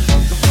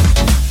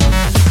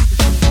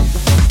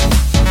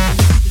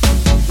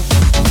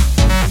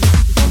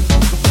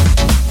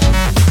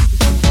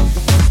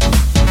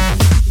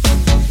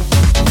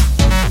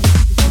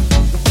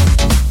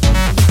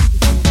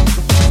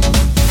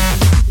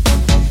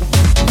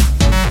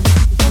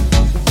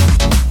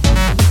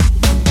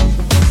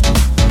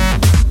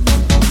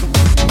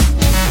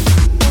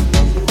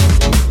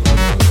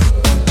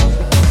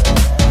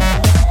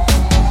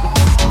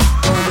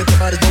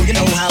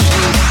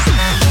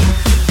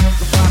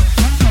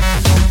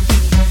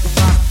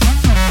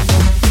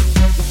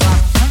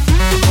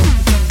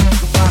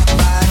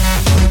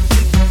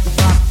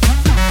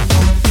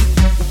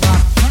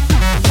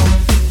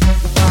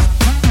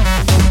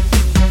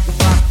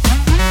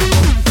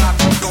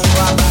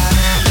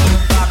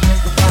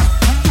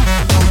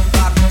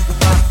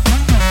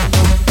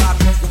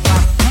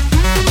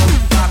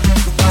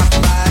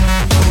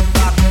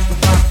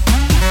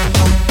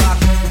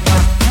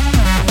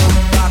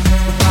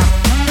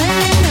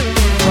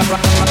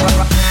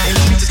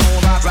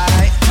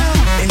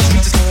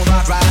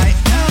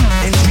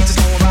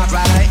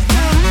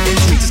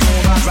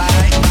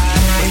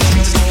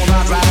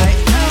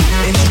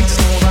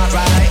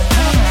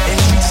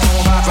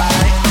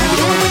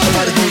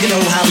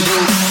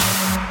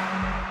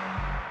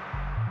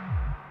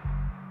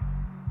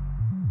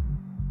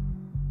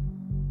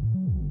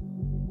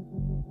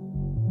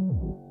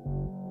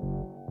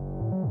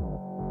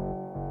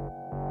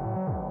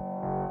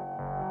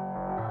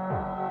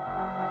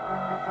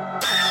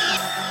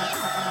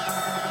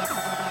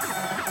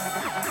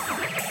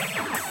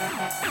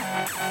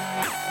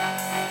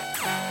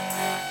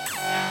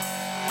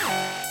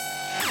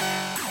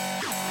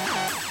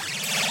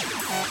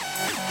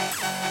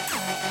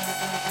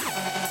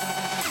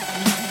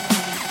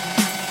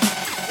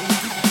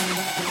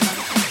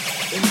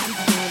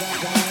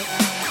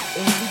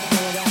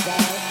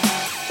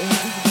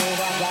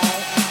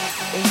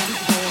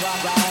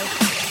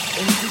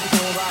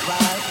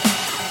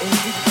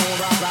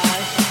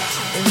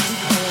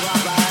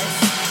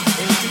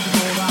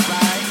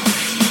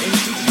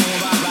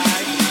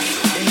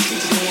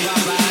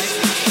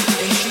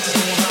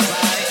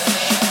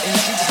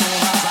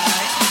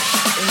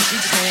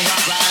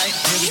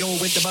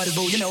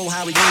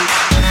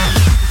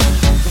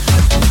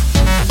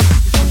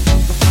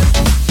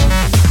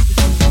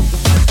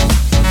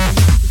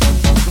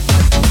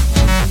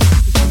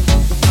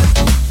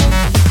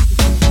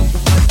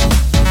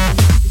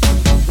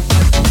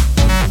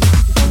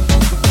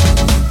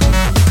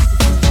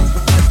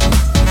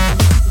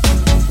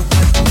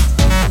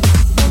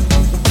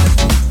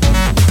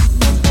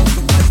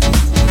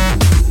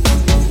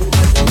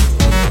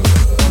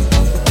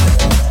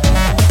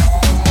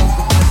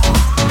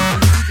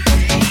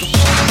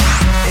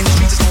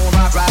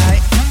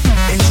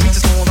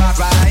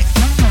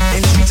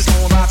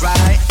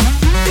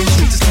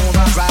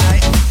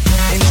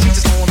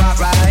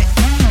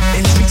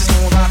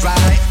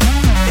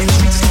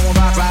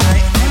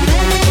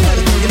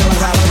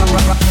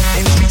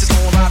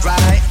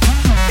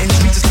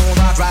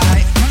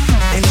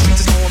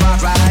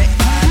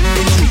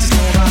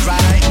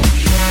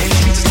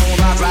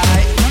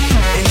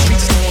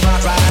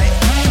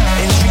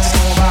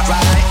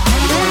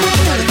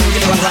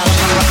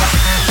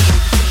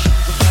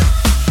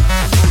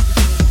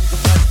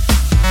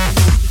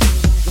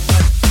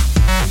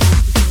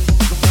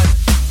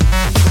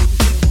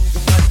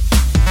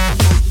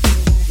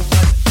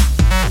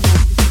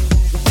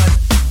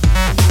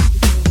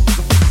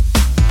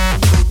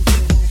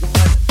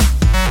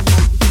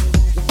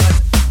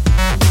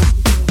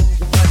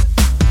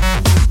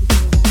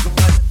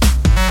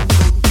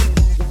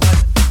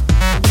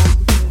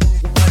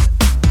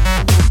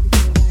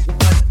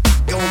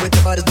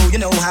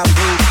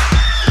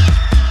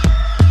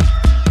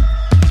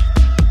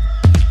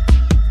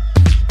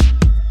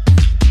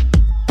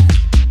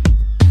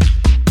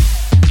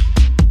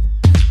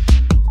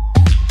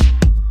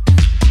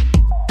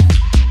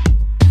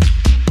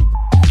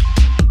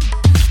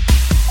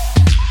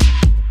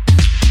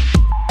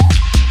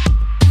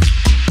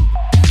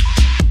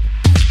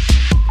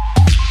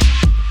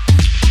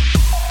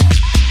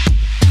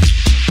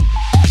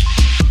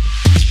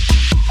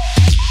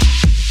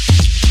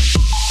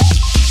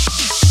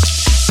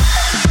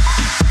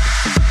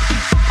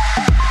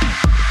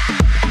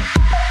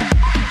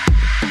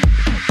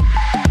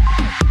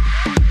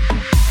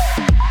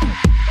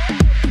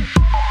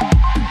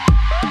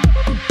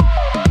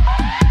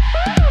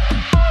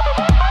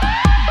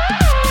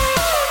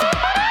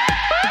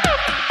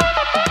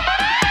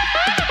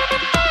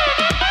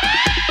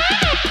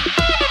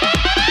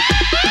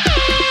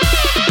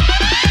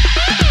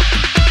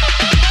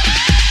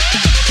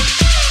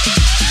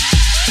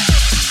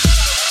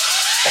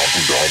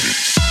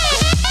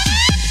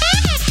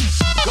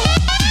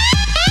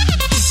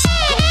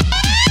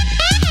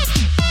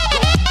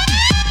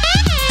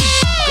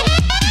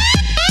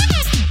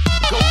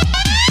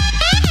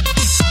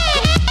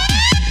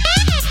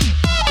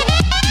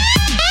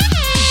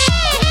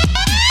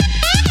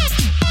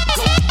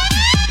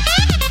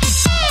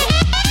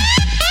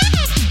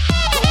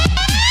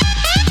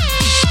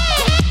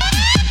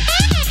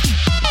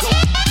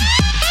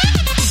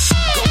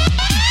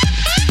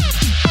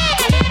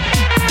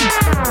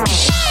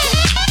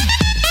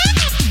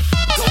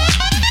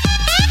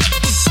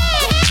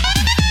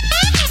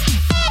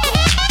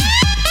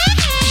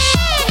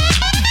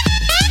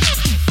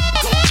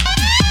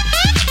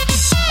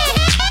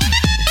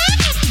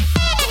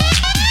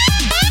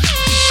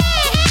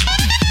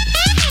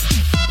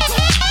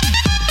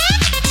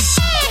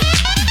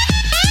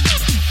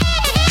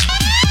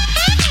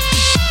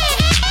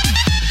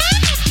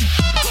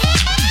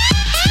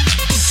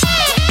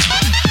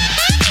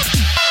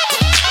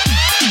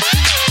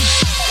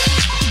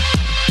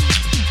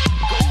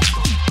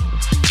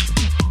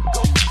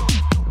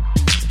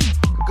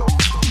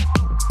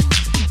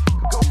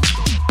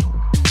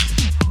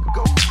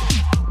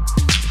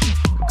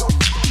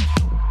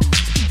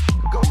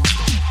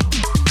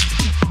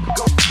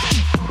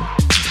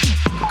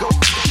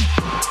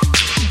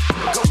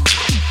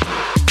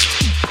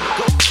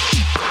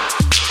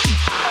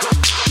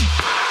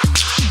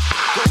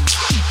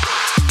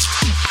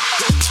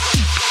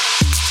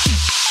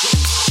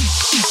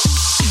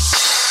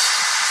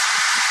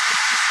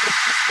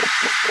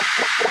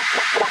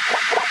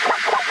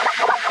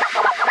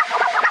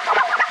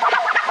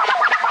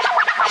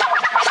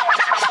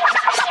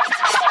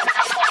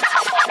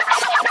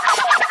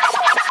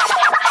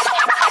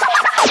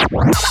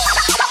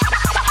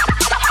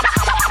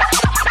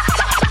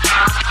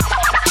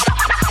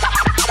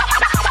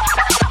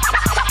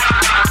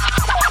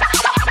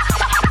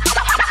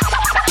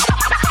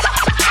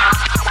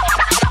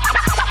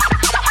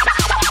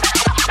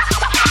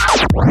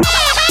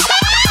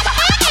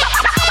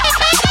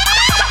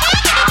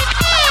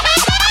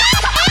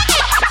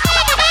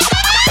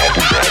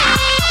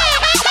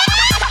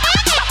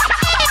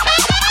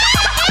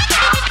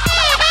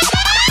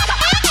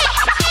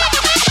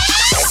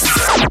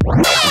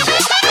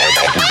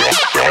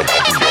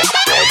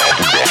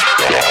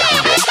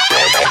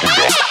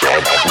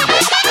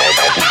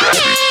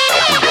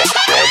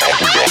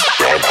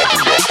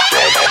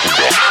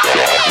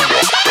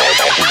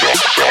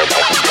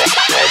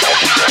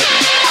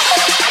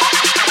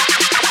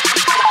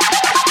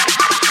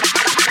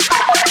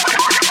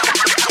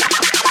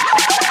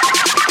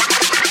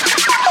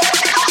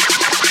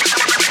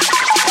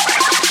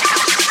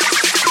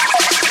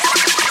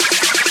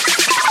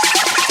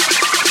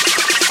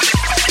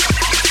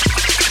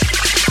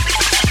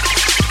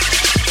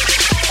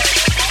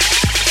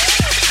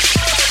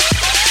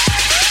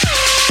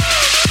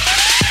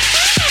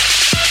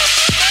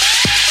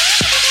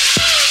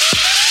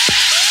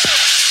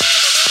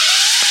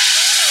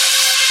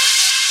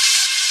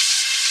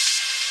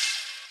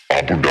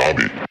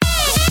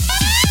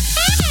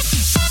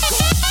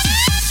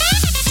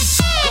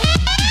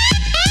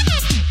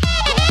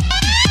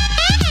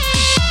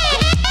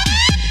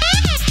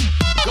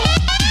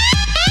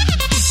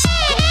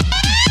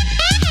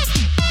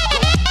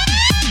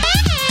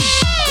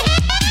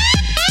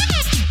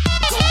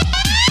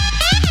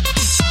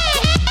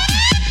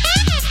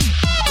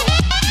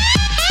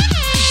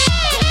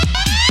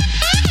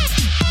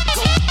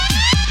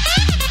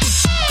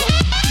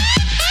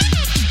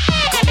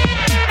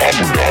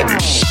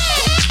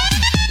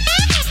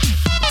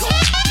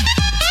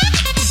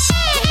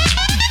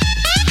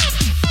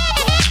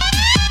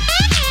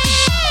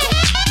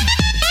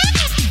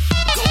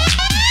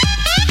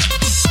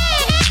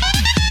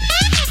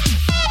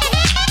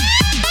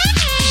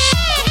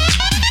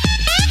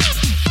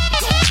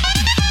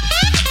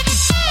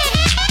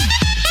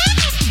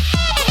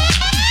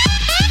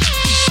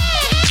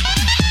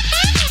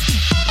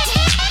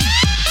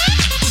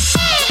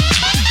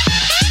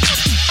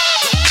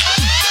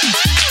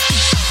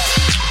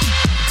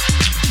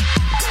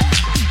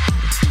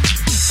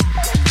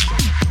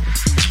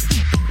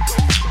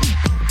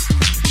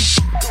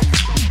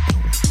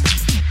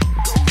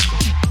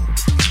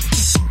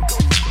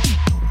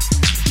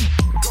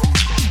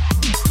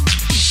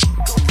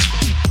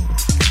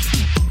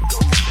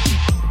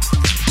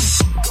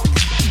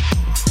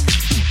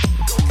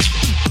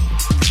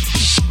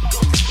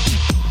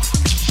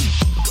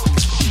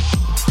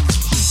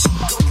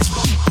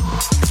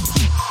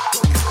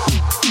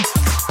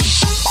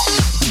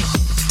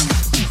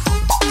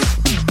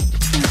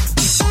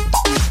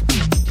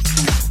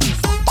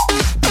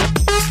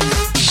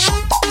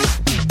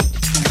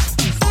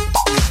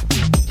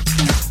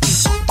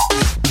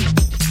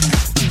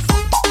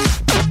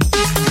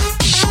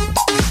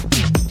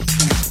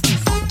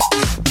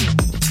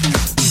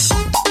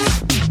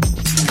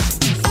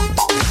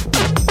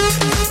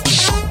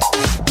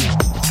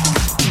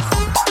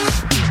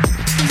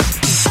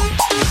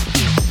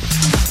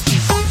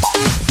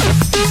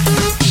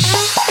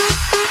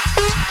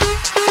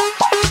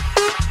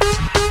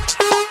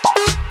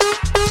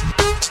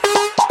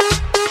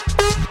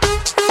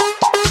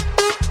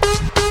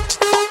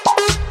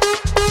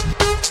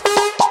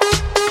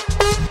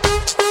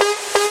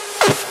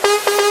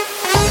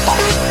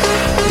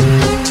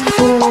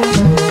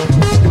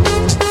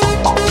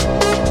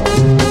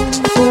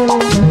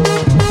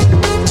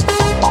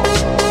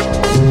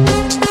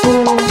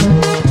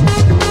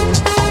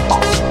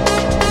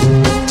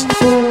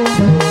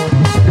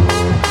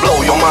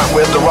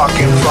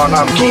 front,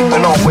 I'm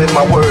keeping on with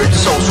my words.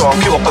 So strong,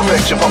 pure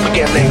perfection from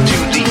beginning to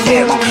the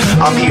end.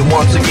 I'm here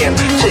once again,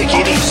 take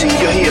it easy.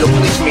 You're here to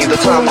please me, the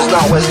time is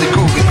now as the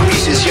groove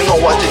increases. You know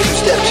what to do,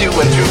 step 2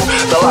 and through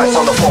the lights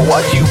on the floor.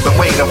 What you've been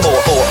waiting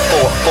for.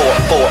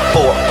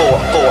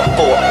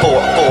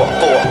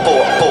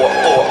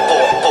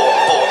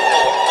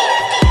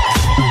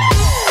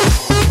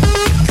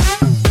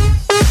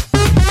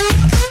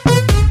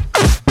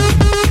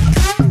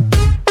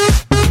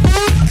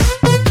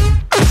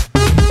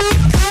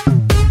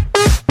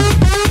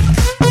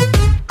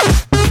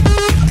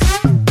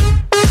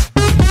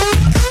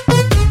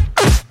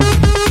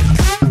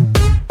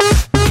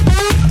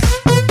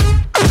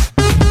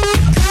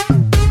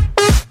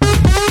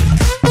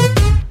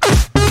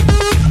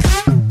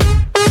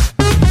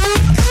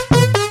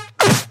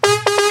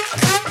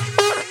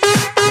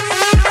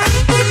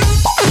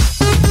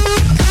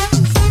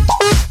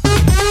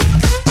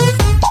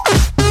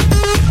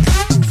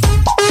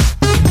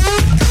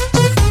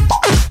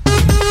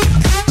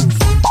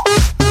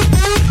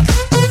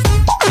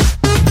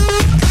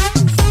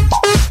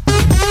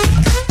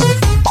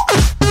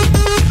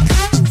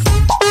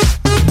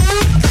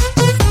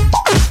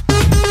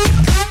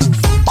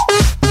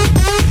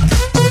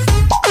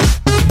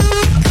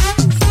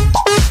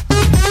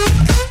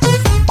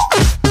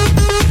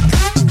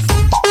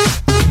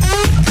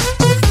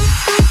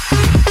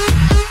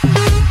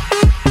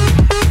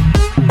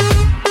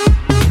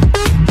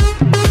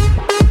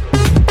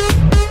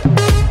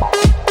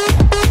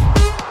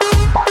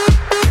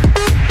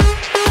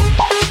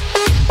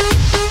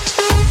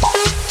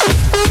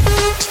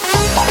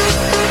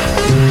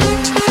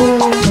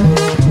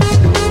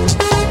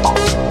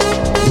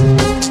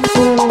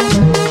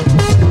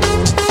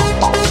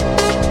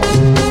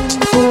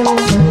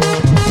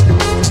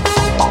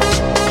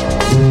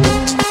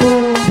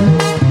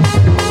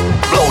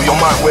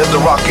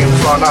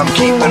 I'm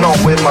keeping on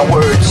with my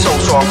words, so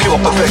strong, pure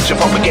perfection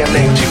from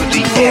beginning to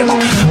the end.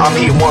 I'm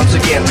here once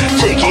again,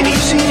 take it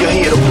easy, you're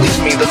here to please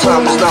me. The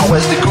time is now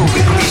as the groove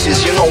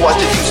increases. You know what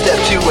to do, step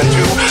 2 and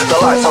through the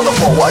lights on the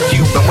floor. What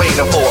you've been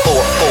waiting for.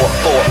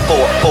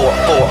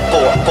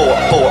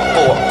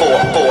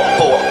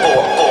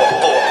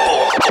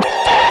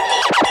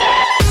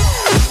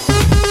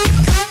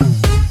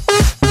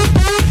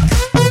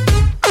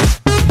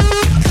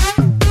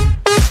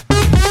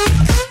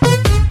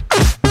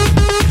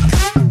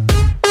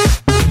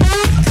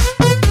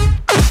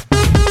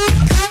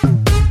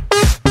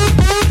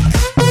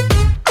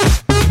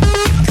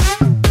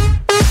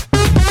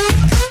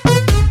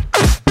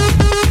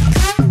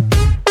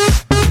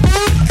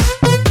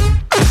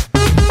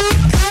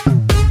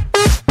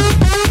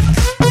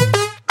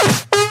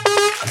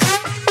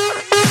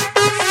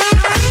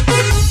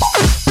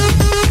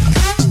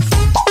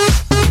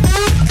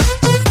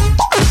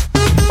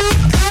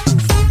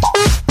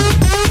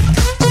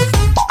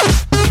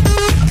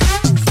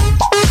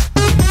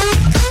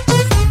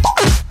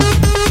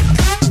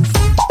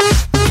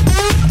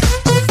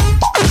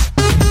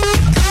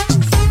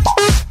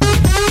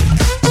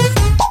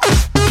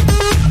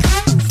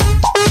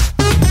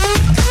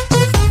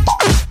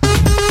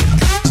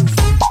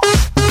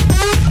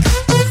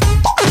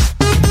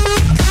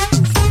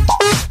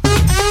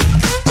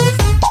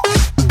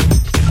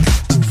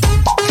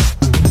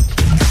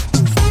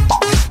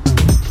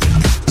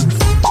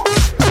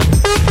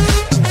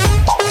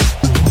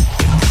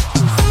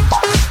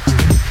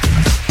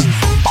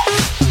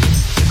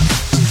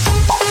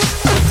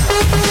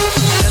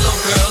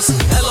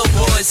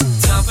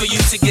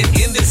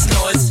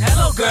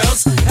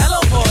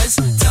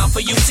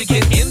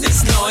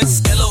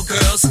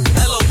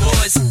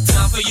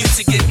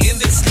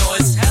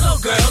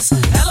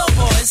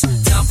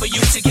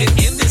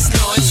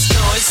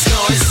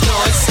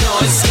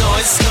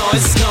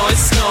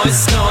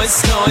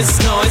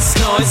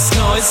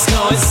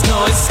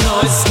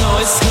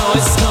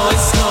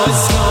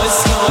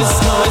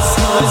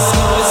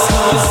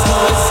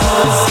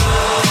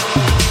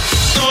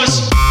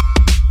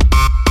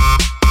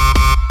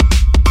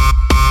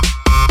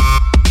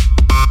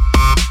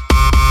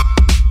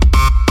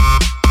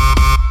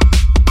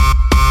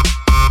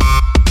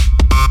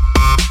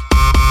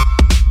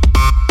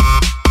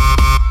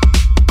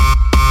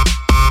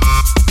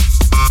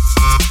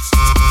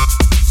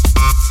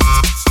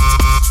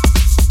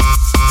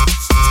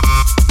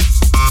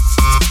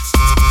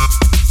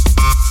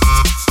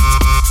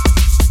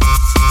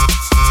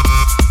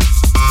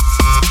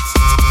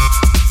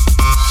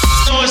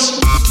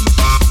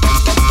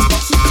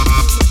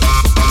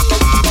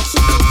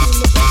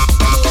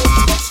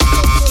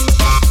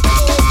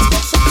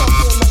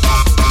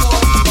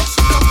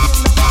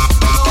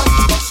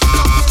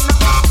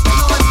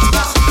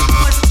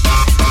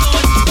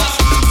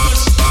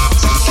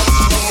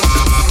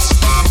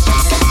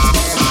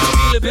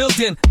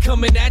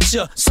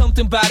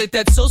 Something about it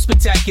that's so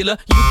spectacular.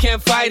 You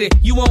can't fight it,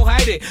 you won't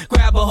hide it.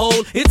 Grab a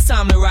hold, it's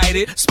time to write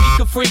it.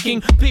 Speaker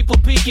freaking, people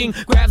peeking,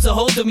 grabs a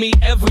hold of me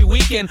every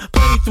weekend.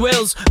 Plenty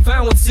thrills,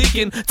 found one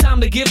seeking.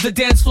 Time to give the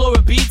dance floor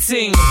a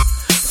beating.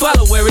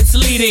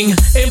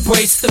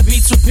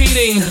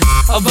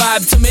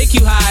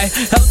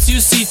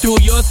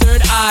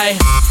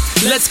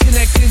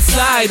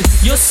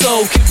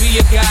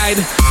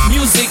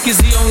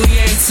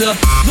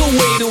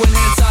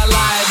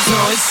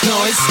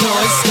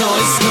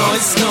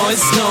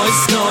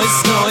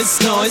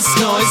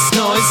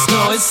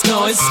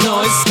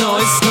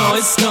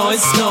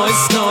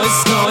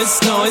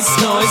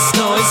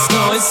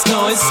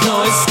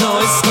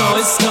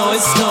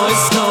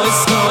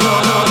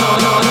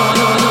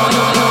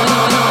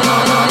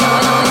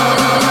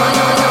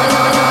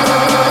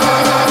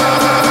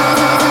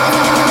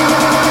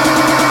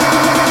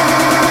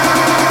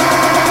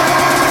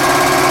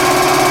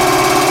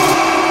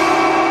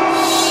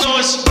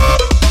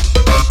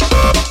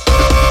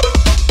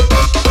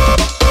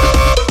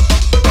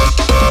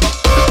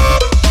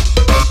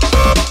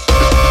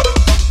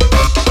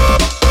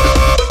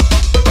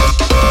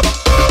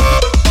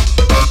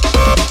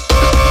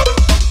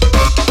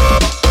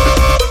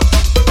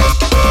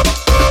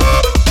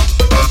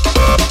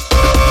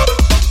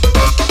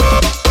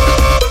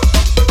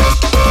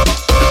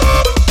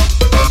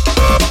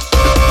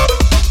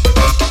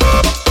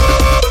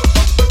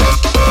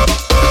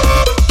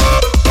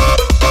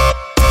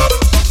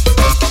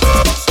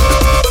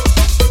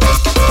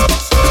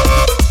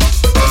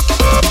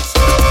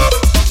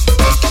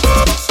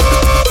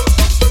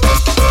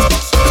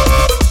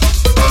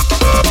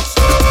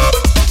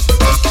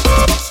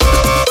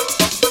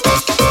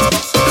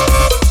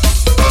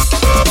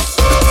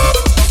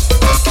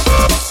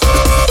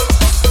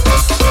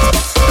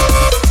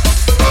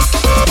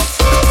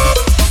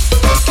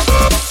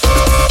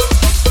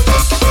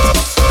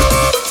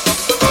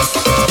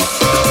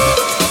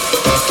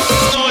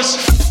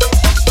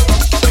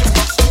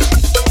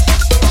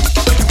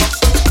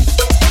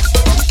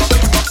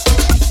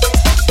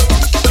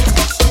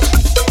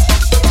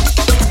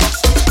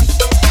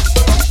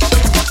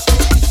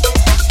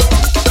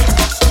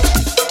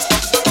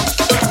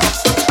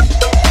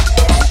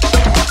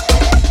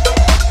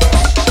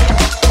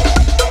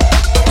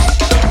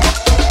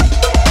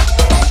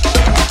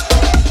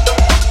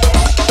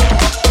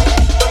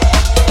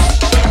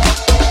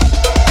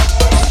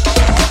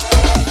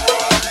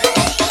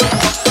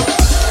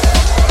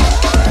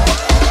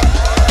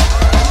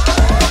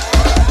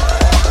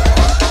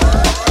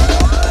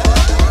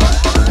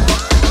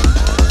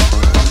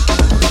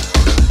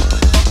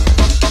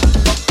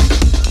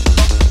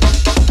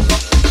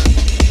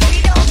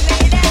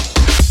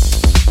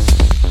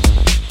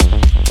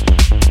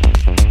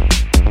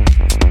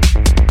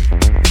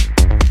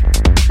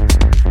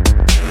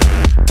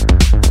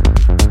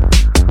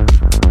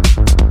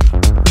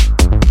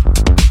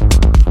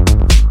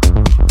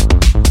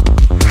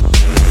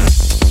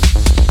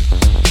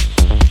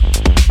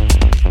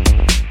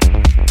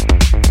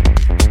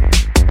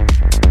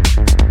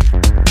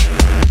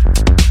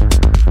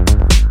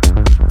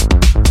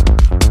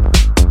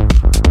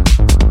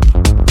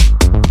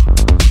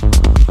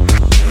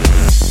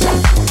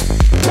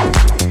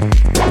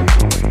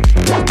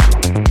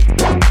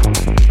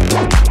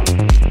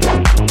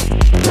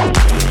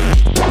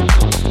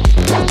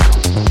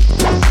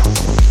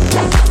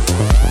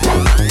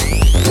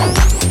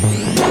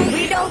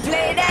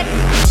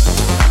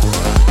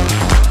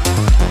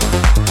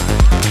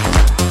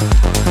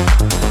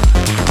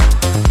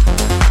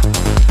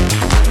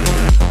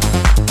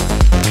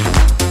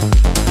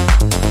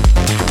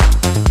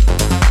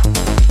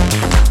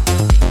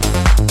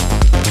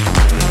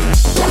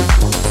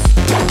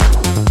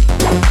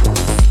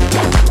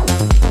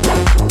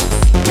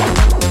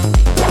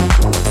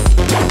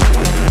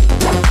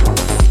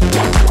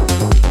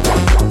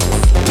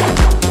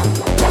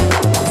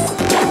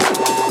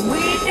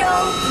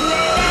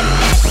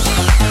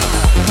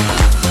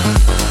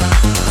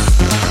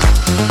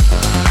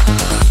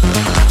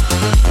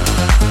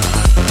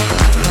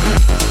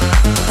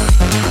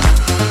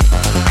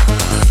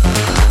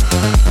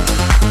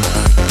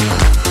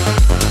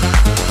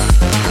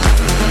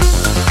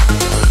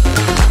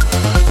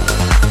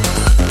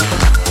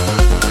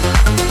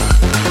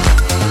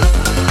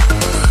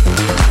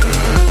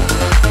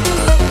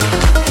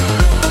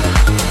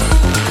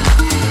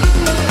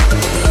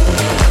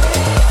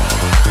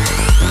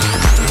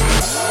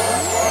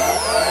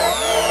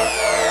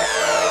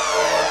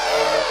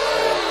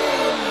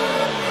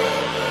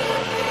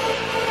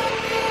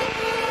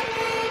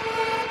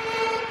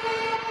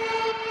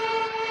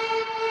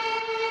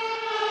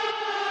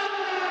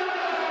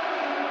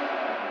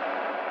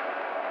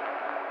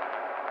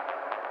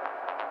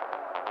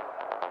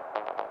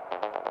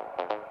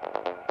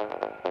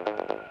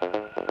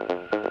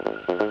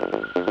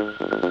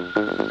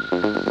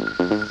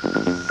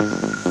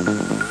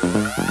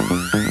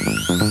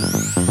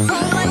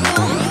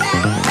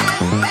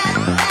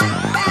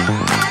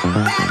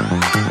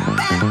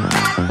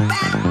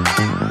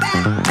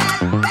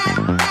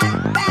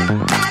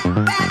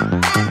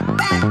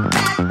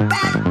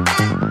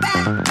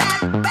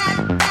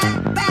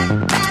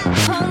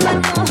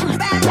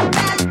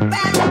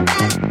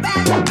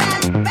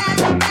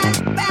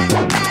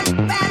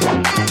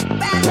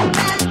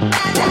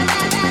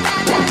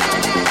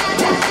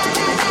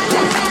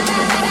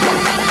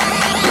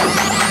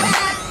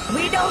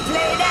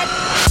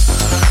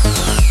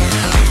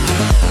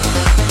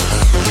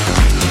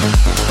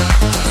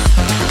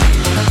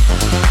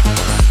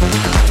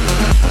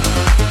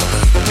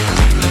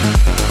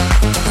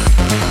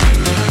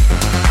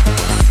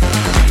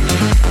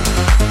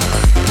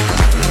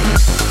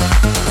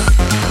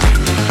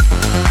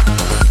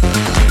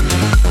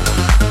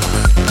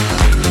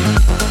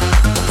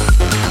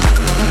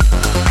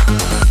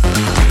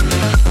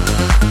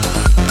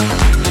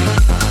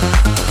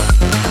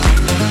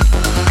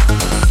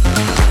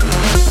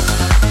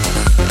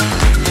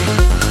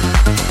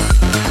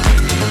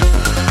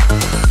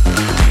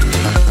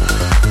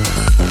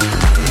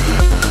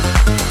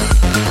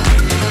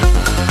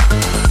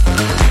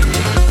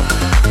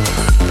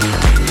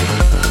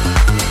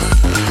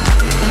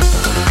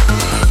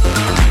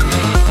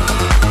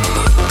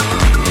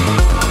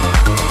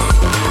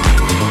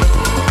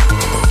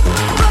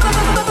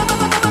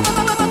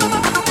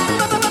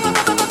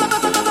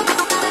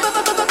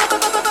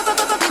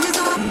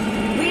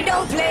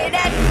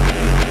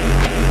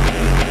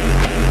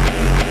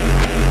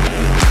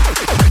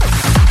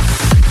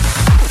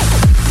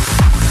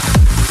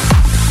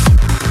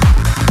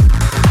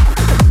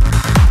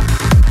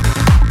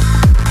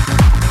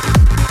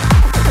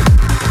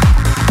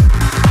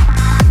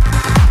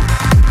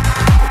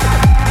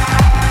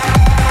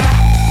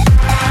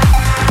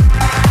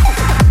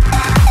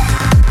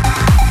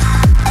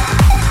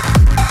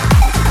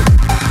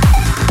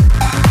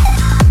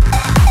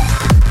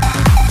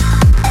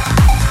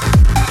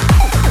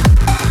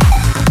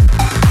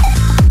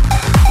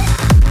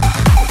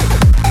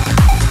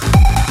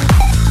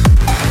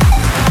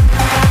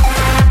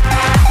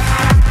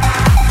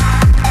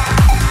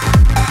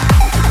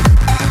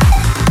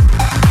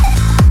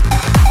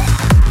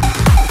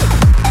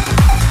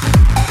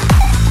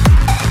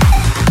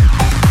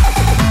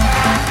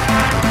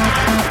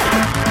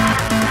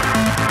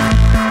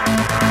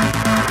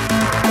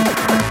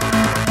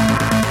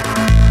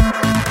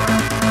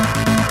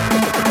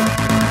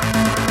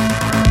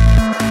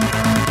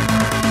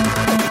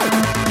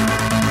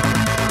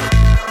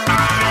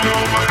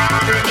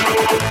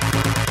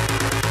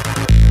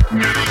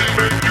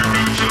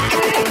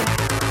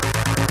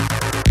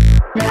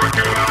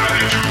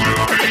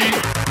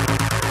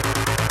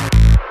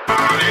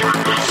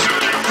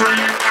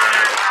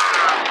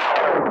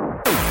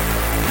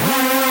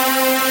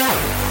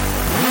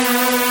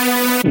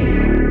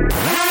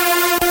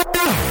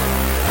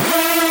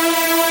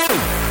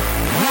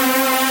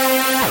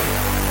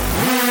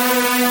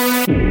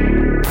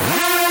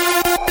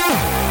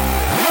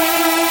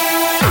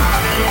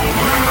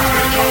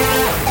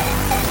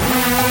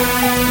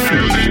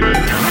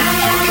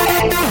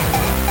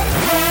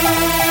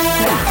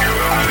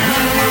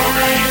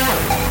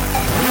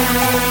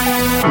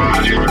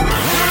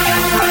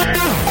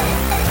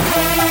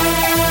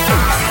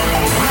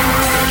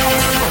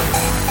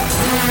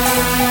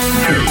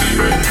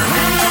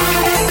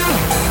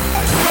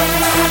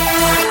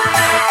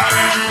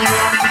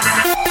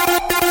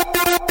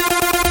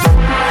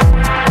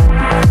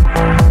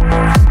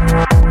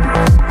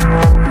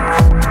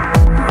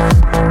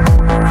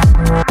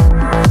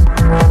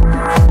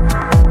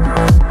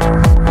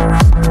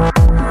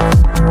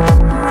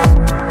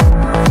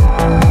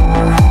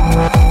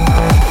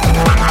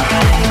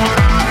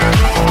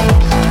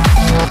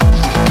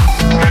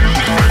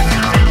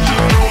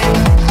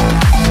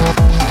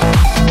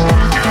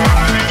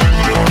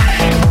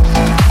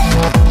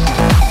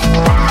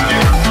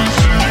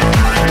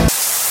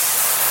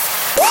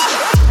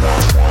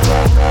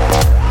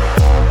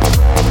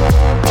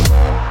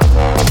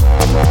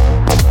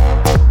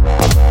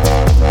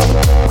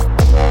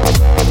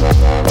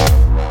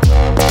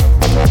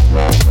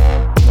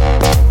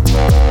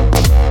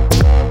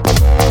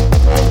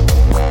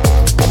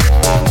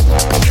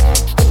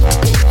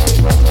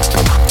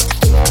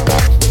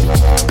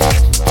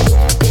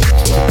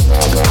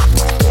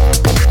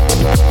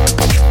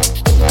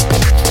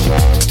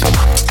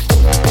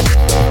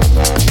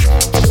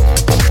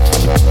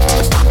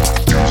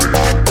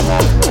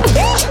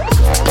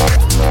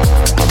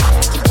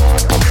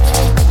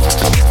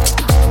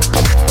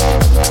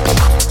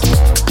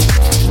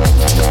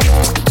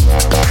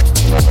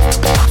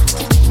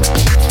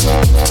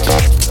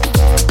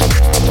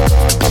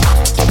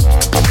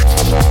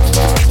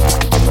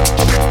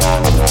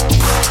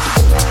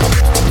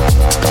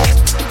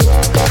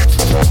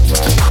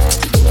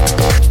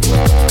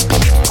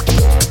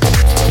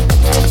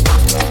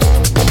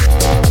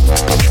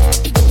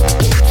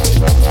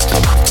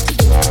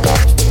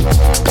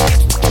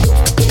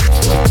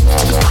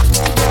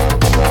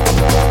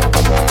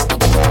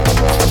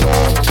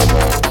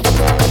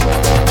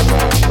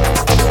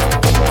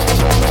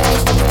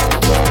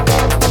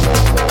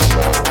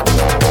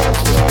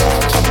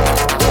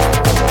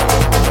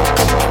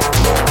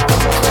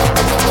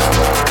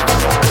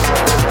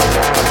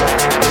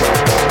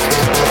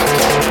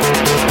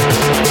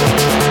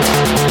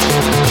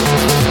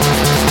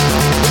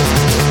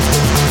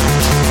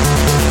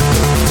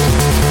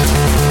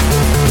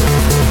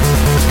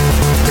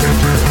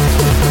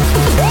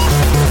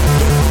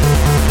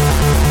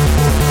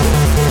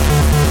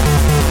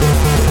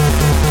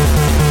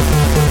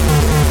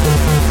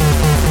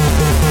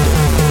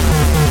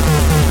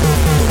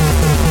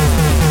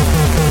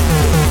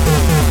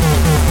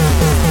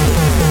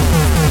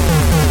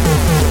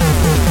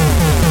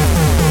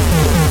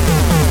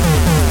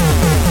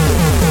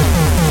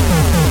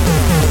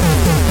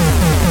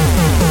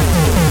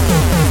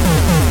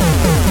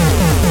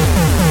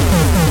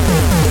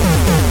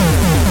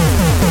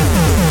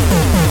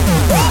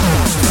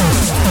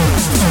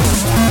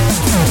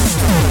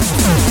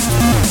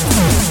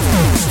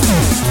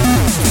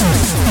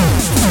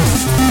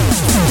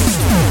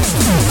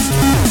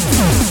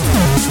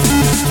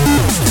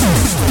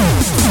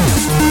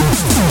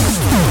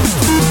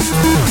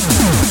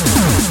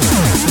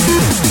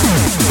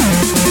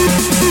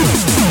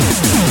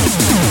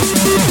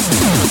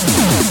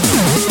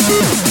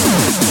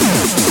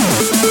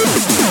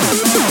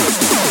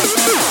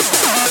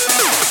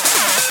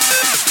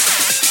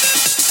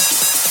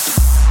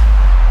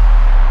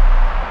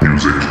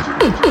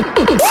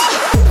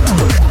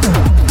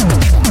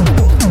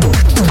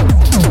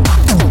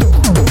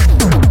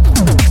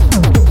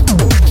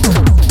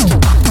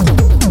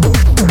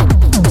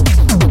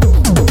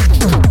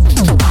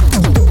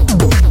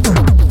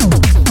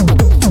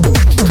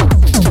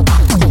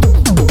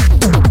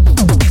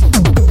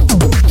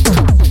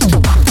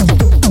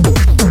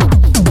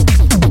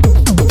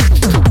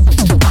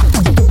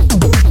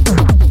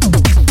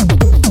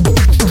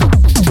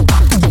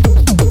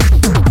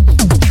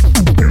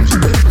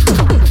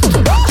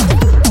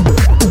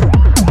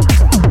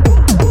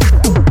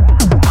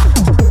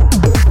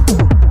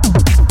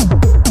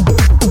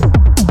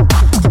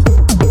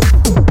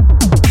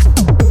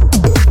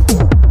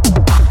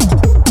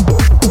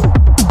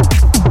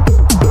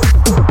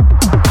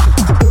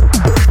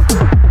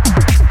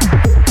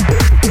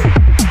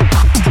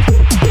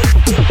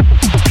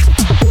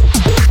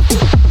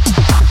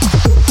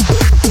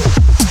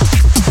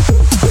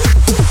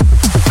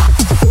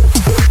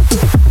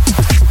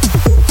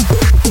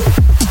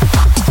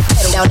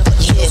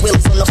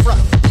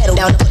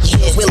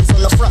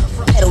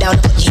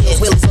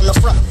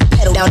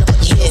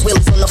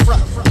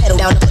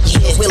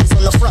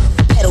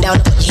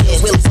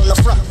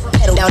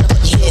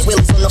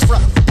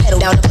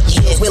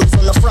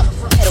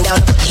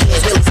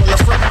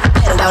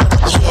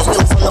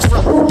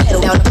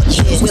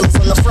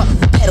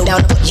 Pedal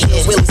down,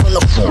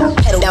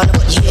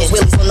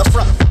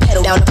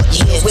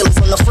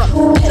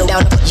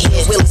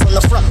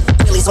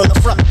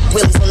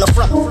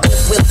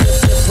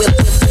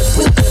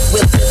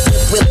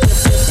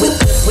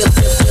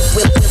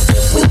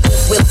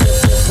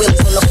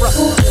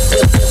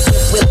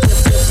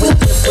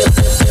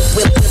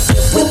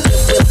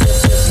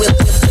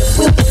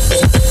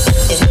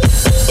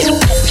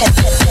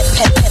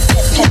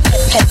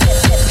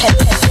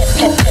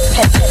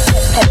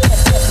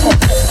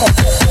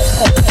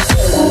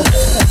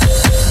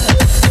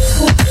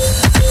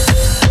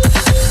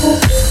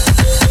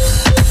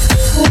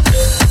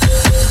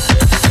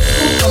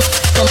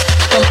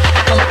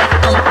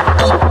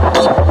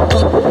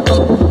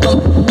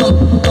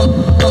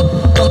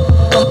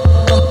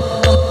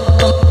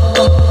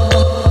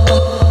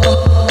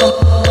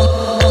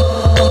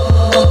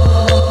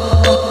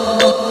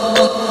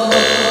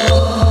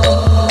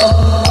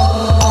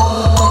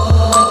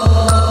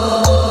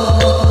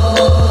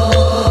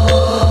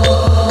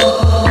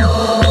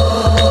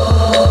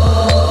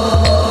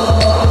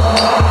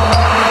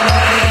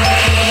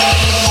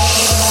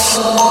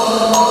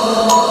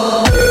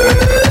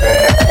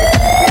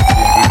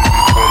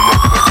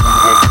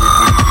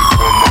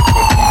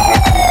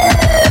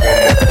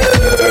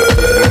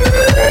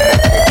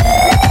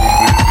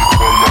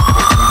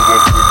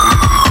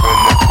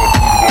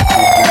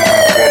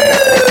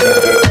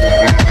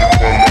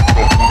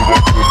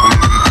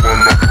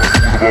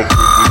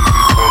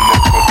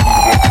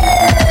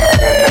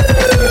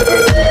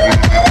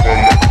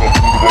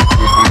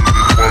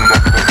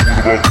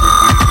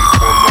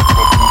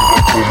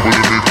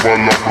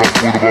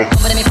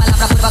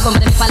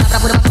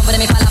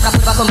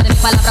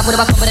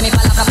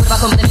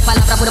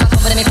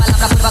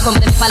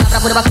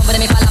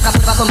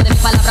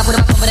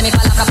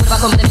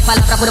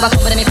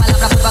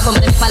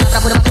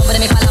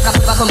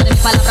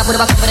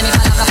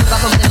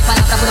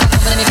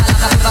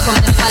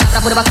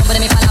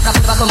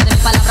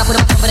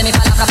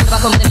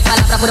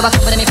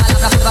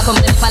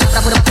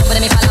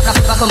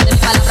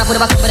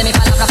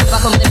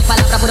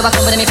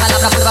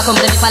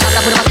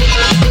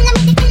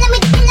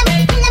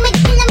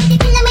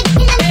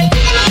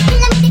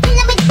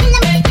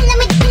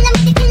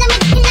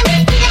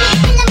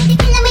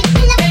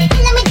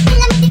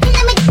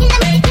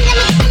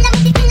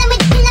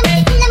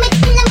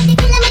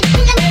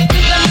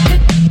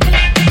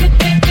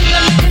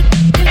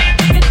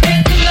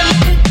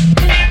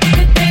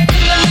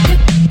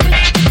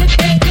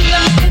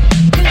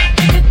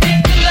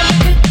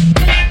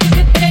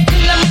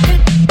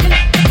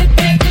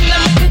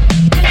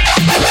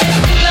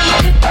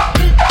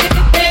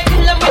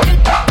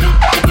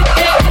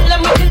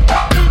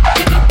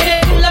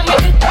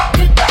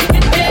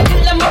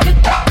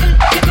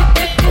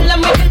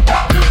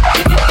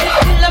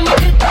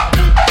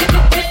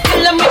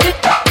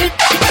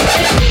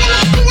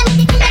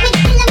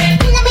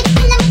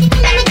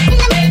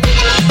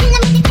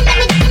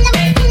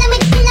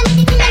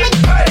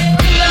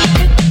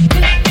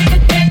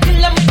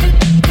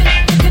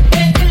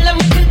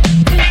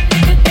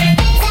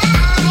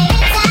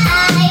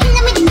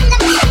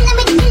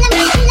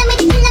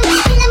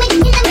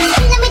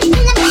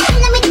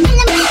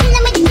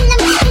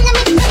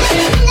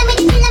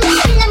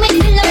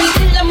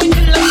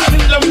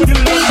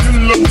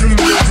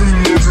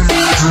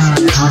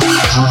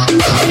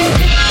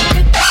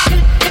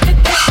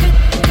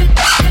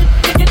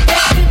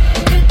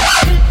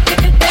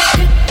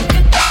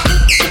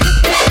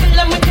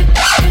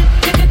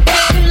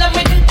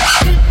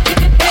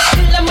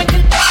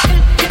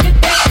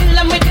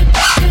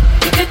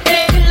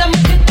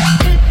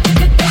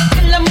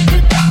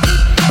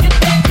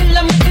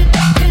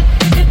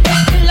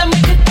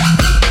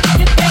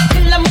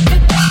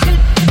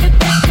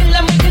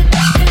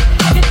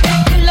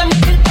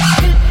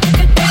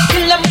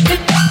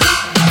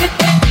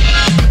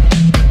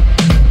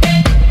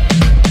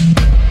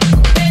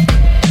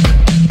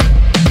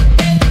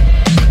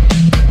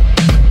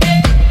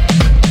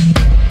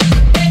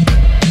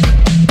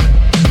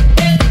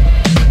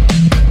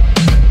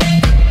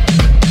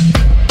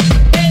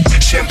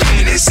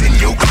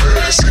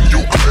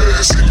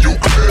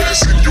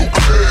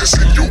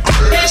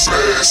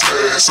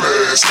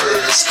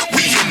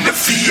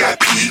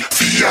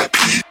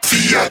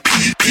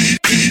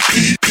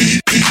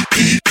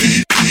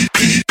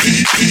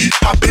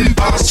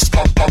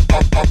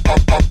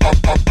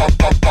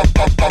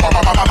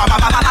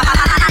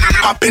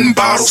 Popping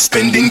bottles,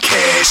 spending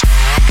cash.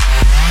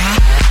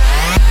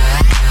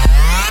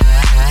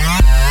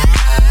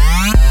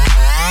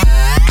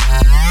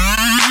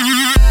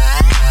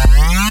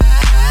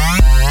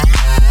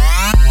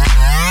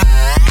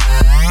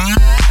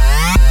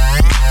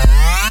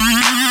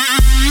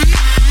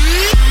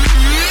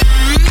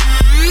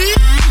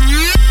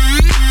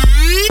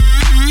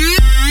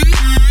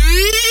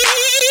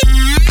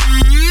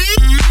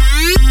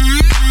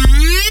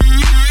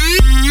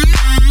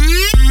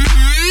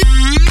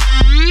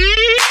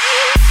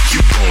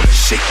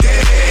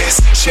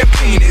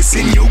 Champagne is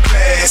in your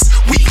glass.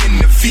 We in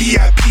the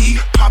VIP,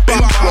 popping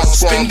bottles,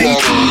 spending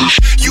cash.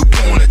 You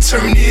wanna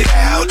turn it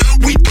out?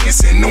 We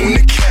dancing on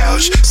the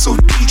couch. So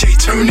DJ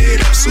turn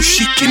it up so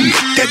she can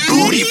make that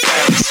booty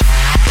bounce,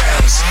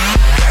 bounce,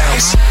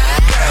 bounce,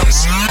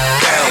 bounce,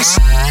 bounce,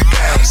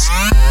 bounce.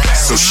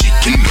 So she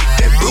can make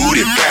that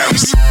booty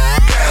bounce,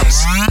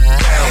 bounce,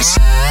 bounce,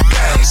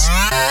 bounce,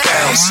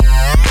 bounce,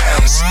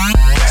 bounce.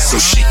 So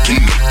she can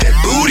make that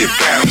booty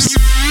bounce,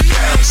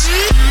 bounce,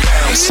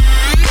 bounce,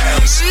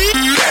 bounce,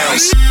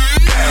 bounce,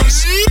 bounce.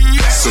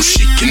 So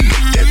she can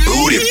make that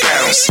booty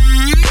bounce,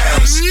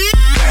 bounce,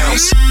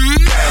 bounce,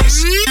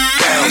 bounce,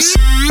 bounce,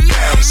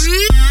 bounce.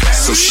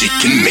 So she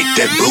can make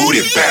that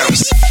booty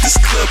bounce. This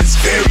club is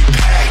very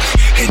packed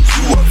and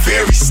you are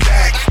very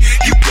stacked.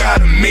 You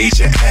got a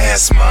major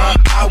ass, ma,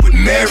 I would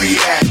marry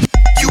that.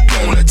 You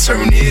wanna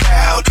turn it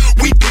out?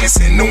 We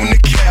dancing on the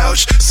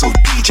couch. So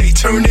DJ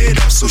turn it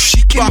up so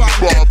she can make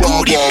that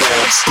booty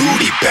bounce,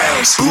 booty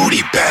bounce,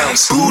 booty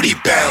bounce, booty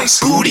bounce,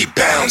 booty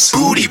bounce,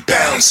 booty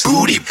bounce,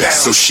 booty bounce.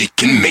 So she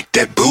can make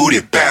that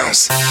booty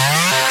bounce.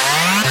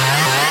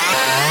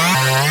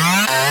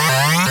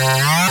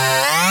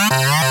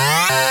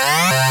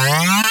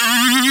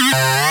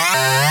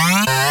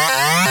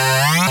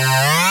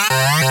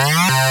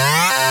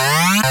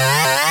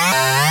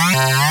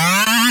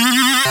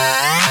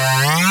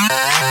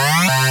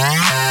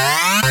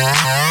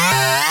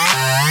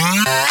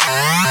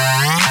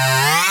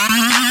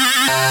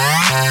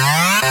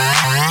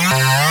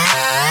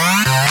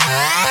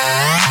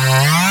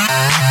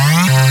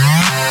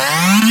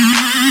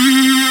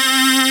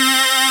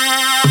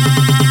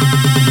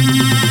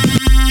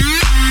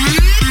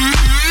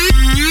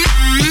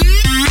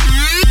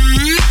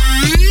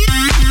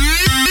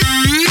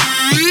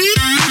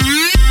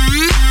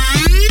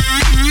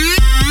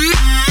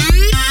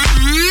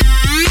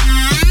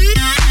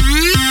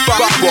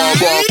 So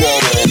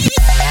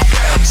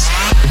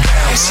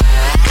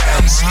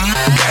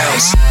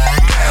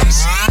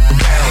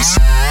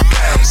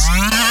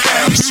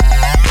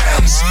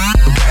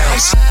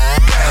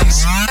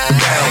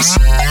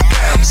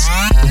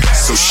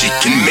she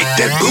can make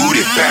that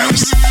booty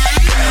bounce.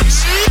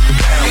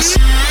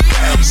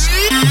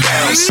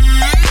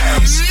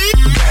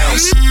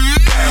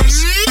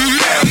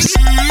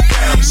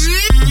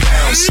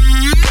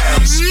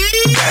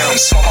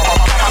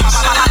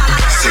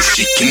 So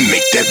she can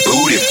make that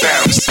booty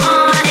bounce.